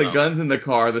loading No. the guns in the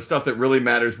car, the stuff that really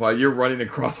matters, while you're running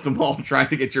across the mall trying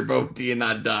to get your boba tea and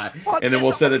not die. Well, and then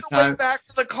we'll set a on the way time. back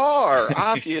to the car,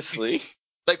 obviously.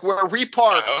 Like where we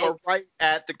park, Oh. we're right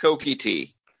at the Koki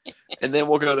tea, and then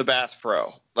we'll go to Bass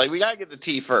Pro. Like we gotta get the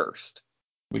tea first.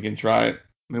 We can try it.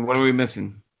 I mean, what are we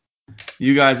missing?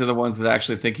 You guys are the ones that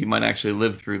actually think you might actually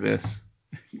live through this.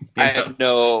 I have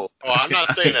no. Well, I'm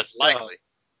not saying that's likely.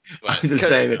 But I'm just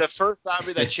saying Because it. the first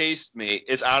zombie that chased me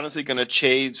is honestly gonna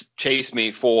chase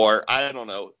me for I don't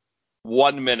know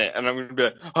 1 minute, and I'm gonna be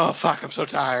like, oh fuck, I'm so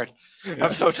tired.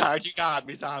 I'm so tired. You got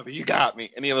me, zombie. You got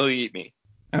me, and he'll eat me.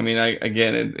 I mean,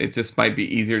 it just might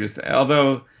be easier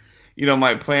although,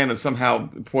 my plan of somehow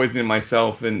poisoning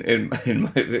myself and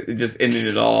just ending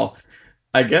it all.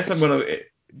 I guess I'm gonna.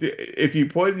 If you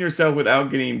poison yourself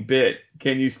without getting bit,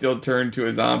 can you still turn to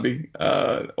a zombie?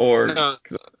 Or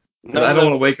No, I don't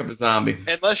want to wake up a zombie.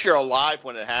 unless you're alive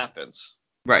when it happens.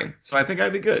 Right. So I think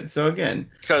I'd be good. So again,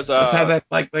 Because let's have that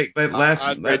like last.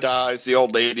 Andre dies, the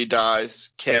old lady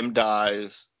dies, Kim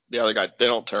dies, the other guy, they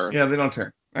don't turn. Yeah, they don't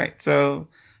turn. Right. So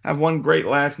have one great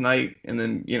last night, and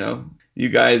then you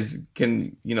guys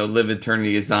can live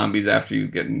eternity as zombies after you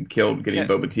getting killed getting Yeah.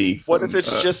 boba tea. What if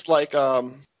it's just like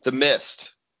The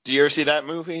Mist? Do you ever see that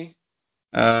movie?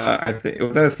 I think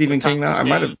was that a Stephen King? Now I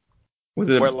might have. Was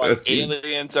it Where a like Stephen?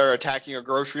 aliens are attacking a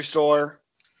grocery store?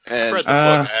 I've And read the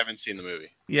book. I haven't seen the movie.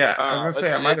 Yeah, I was gonna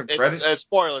say I might have read it.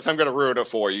 Spoilers. I'm gonna ruin it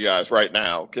for you guys right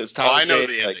now because Oh, I know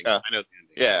the ending. I know the ending.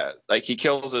 yeah, like he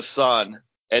kills his son,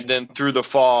 and then through the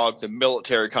fog, the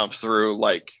military comes through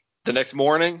like the next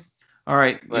morning. All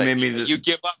right, you Like, made me. you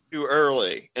give up too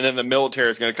early, and then the military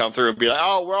is gonna come through and be like,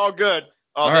 "Oh, we're all good.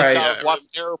 Oh, All this right. guy was watching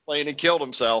an airplane and killed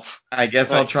himself." I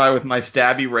guess I'll try with my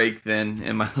stabby rake then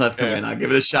in my left hand. I'll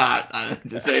give it a shot.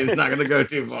 Just say it's not gonna go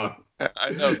too far.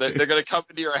 I know they're gonna come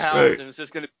into your house Right. and it's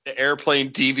just gonna be the airplane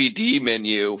DVD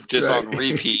menu just on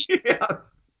repeat. Yeah.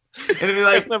 it'd be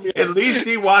like, at least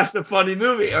he watched a funny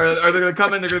movie. Or they're gonna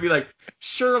come in, they're gonna be like,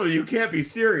 Shirley, you can't be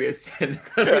serious. And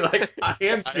they're gonna be like, I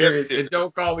am serious, and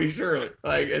don't call me Shirley.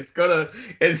 Like it's gonna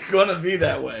be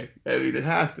that way. I mean, it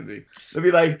has to be. They'll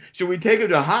be like, should we take him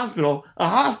to a hospital? A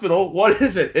hospital? What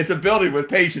is it? It's a building with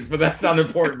patients, but that's not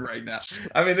important right now.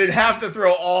 I mean, they'd have to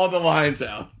throw all the lines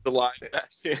out. The line.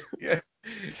 Yeah.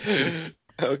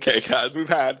 Okay, guys, we've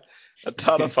had a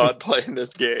ton of fun playing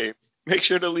this game. Make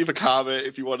sure to leave a comment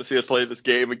if you want to see us play this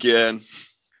game again,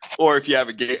 or if you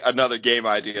have another game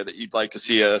idea that you'd like to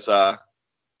see us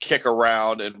kick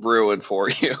around and ruin for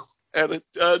you. And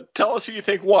tell us who you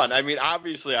think won. I mean,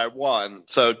 obviously I won,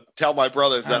 so tell my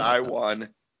brothers that I won,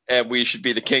 and we should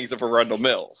be the kings of Arundel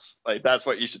Mills. Like, that's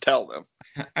what you should tell them.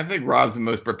 I think Rob's the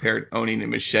most prepared, owning a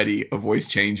machete, a voice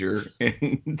changer,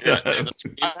 and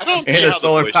a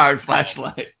solar-powered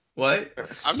flashlight. What?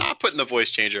 I'm not putting the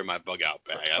voice changer in my bug-out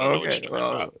bag. I don't know what you're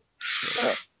talking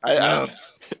about.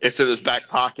 It's in his back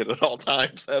pocket at all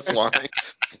times. That's why.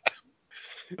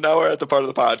 Now we're at the part of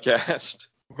the podcast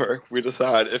where we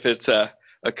decide if it's a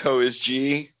Co is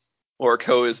G or a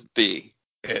Co is B.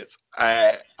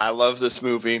 I love this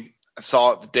movie. I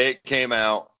saw it the day it came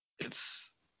out.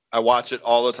 I watch it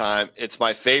all the time. It's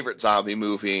my favorite zombie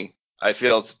movie. I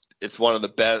feel it's one of the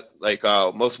best,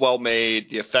 most well made.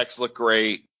 The effects look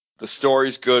great. The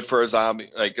story's good for a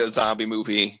zombie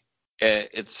movie.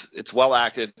 It's well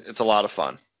acted. It's a lot of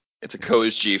fun. It's a Co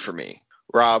is G for me.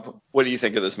 Rob, what do you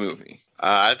think of this movie?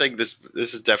 I think this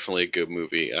is definitely a good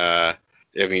movie. I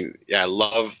mean, yeah, I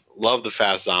love the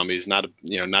fast zombies. Not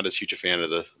as huge a fan of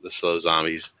the slow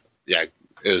zombies. Yeah,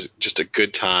 it was just a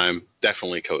good time.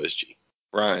 Definitely Co is G.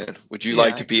 Ryan, would you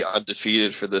like to be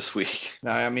undefeated for this week?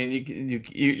 No, I mean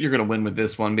you're gonna win with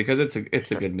this one because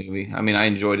it's a good movie. I mean, I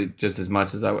enjoyed it just as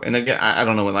much as and again, I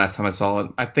don't know when last time I saw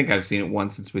it. I think I've seen it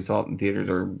once since we saw it in theaters,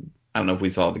 or I don't know if we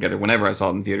saw it together. Whenever I saw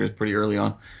it in theaters, pretty early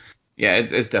on. Yeah,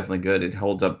 it's definitely good. It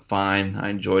holds up fine. I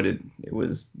enjoyed it. There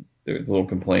was a little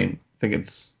complaint. I think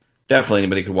it's definitely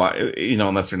anybody could watch,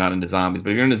 unless they're not into zombies. But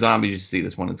if you're into zombies, you should see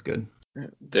this one. It's good.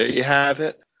 There you have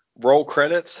it. Roll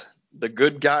credits. The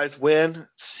good guys win.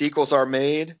 Sequels are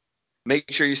made.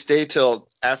 Make sure you stay till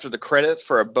after the credits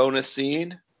for a bonus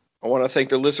scene. I want to thank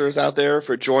the listeners out there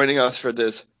for joining us for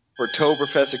this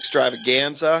Hortoberfest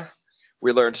extravaganza.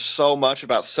 We learned so much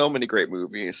about so many great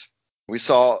movies. We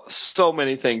saw so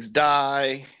many things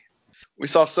die.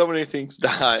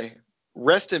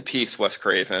 Rest in peace, Wes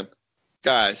Craven.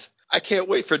 Guys, I can't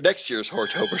wait for next year's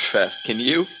Hortoberfest. Can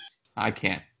you? I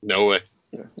can't. No way.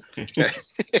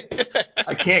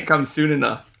 I can't come soon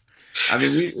enough. I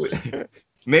mean,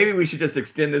 maybe we should just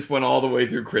extend this one all the way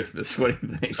through Christmas. What do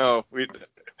you think? Oh,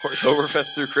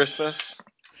 Hortoberfest through Christmas?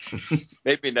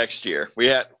 Maybe next year. We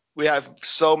have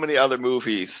so many other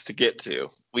movies to get to.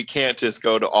 We can't just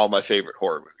go to all my favorite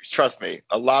horror movies. Trust me,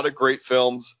 a lot of great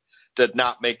films did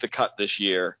not make the cut this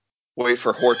year. Wait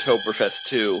for Hortoberfest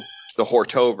 2, The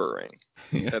Hortobering.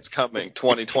 Yeah. That's coming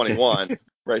 2021.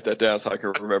 Write that down so I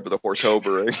can remember the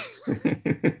Hortobering.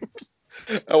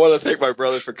 I want to thank my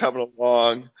brothers for coming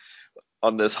along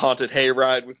on this haunted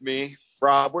hayride with me.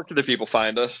 Rob, where can the people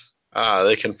find us?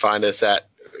 They can find us at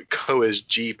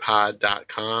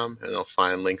coisgpod.com, and they'll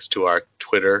find links to our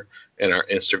Twitter and our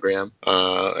Instagram.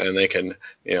 And they can,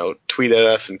 tweet at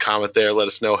us and comment there. Let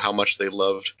us know how much they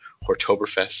loved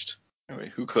Hortoberfest. I mean,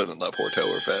 who couldn't love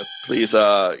Hortoberfest? Please,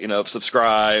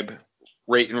 subscribe,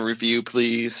 rate and review,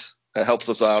 please. That helps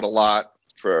us out a lot.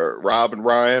 For Rob and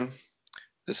Ryan,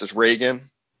 this is Reagan.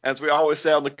 As we always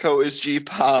say on the Co is G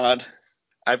pod,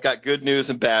 I've got good news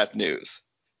and bad news.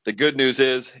 The good news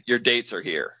is your dates are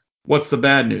here. What's the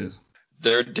bad news?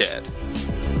 They're dead.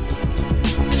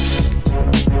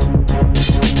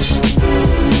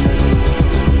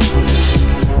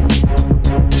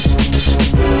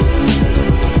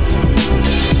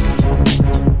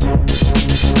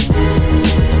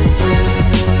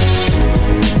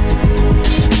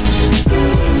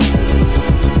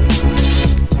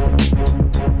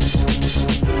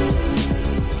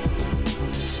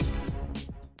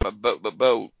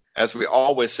 But as we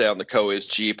always say on the Co is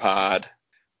G pod,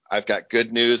 I've got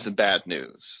good news and bad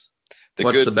news.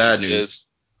 What's the bad news?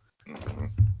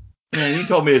 Man, you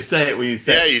told me to say it when you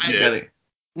said it. Yeah, you did.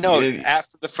 No,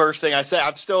 after the first thing I said,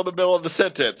 I'm still in the middle of the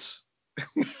sentence.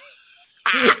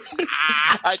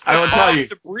 I will tell you.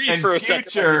 To breathe for a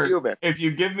second. If you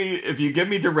give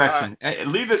me direction,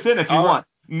 leave this in if you want.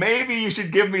 Maybe you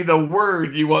should give me the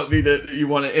word you want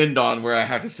to end on where I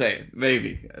have to say it.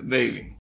 Maybe.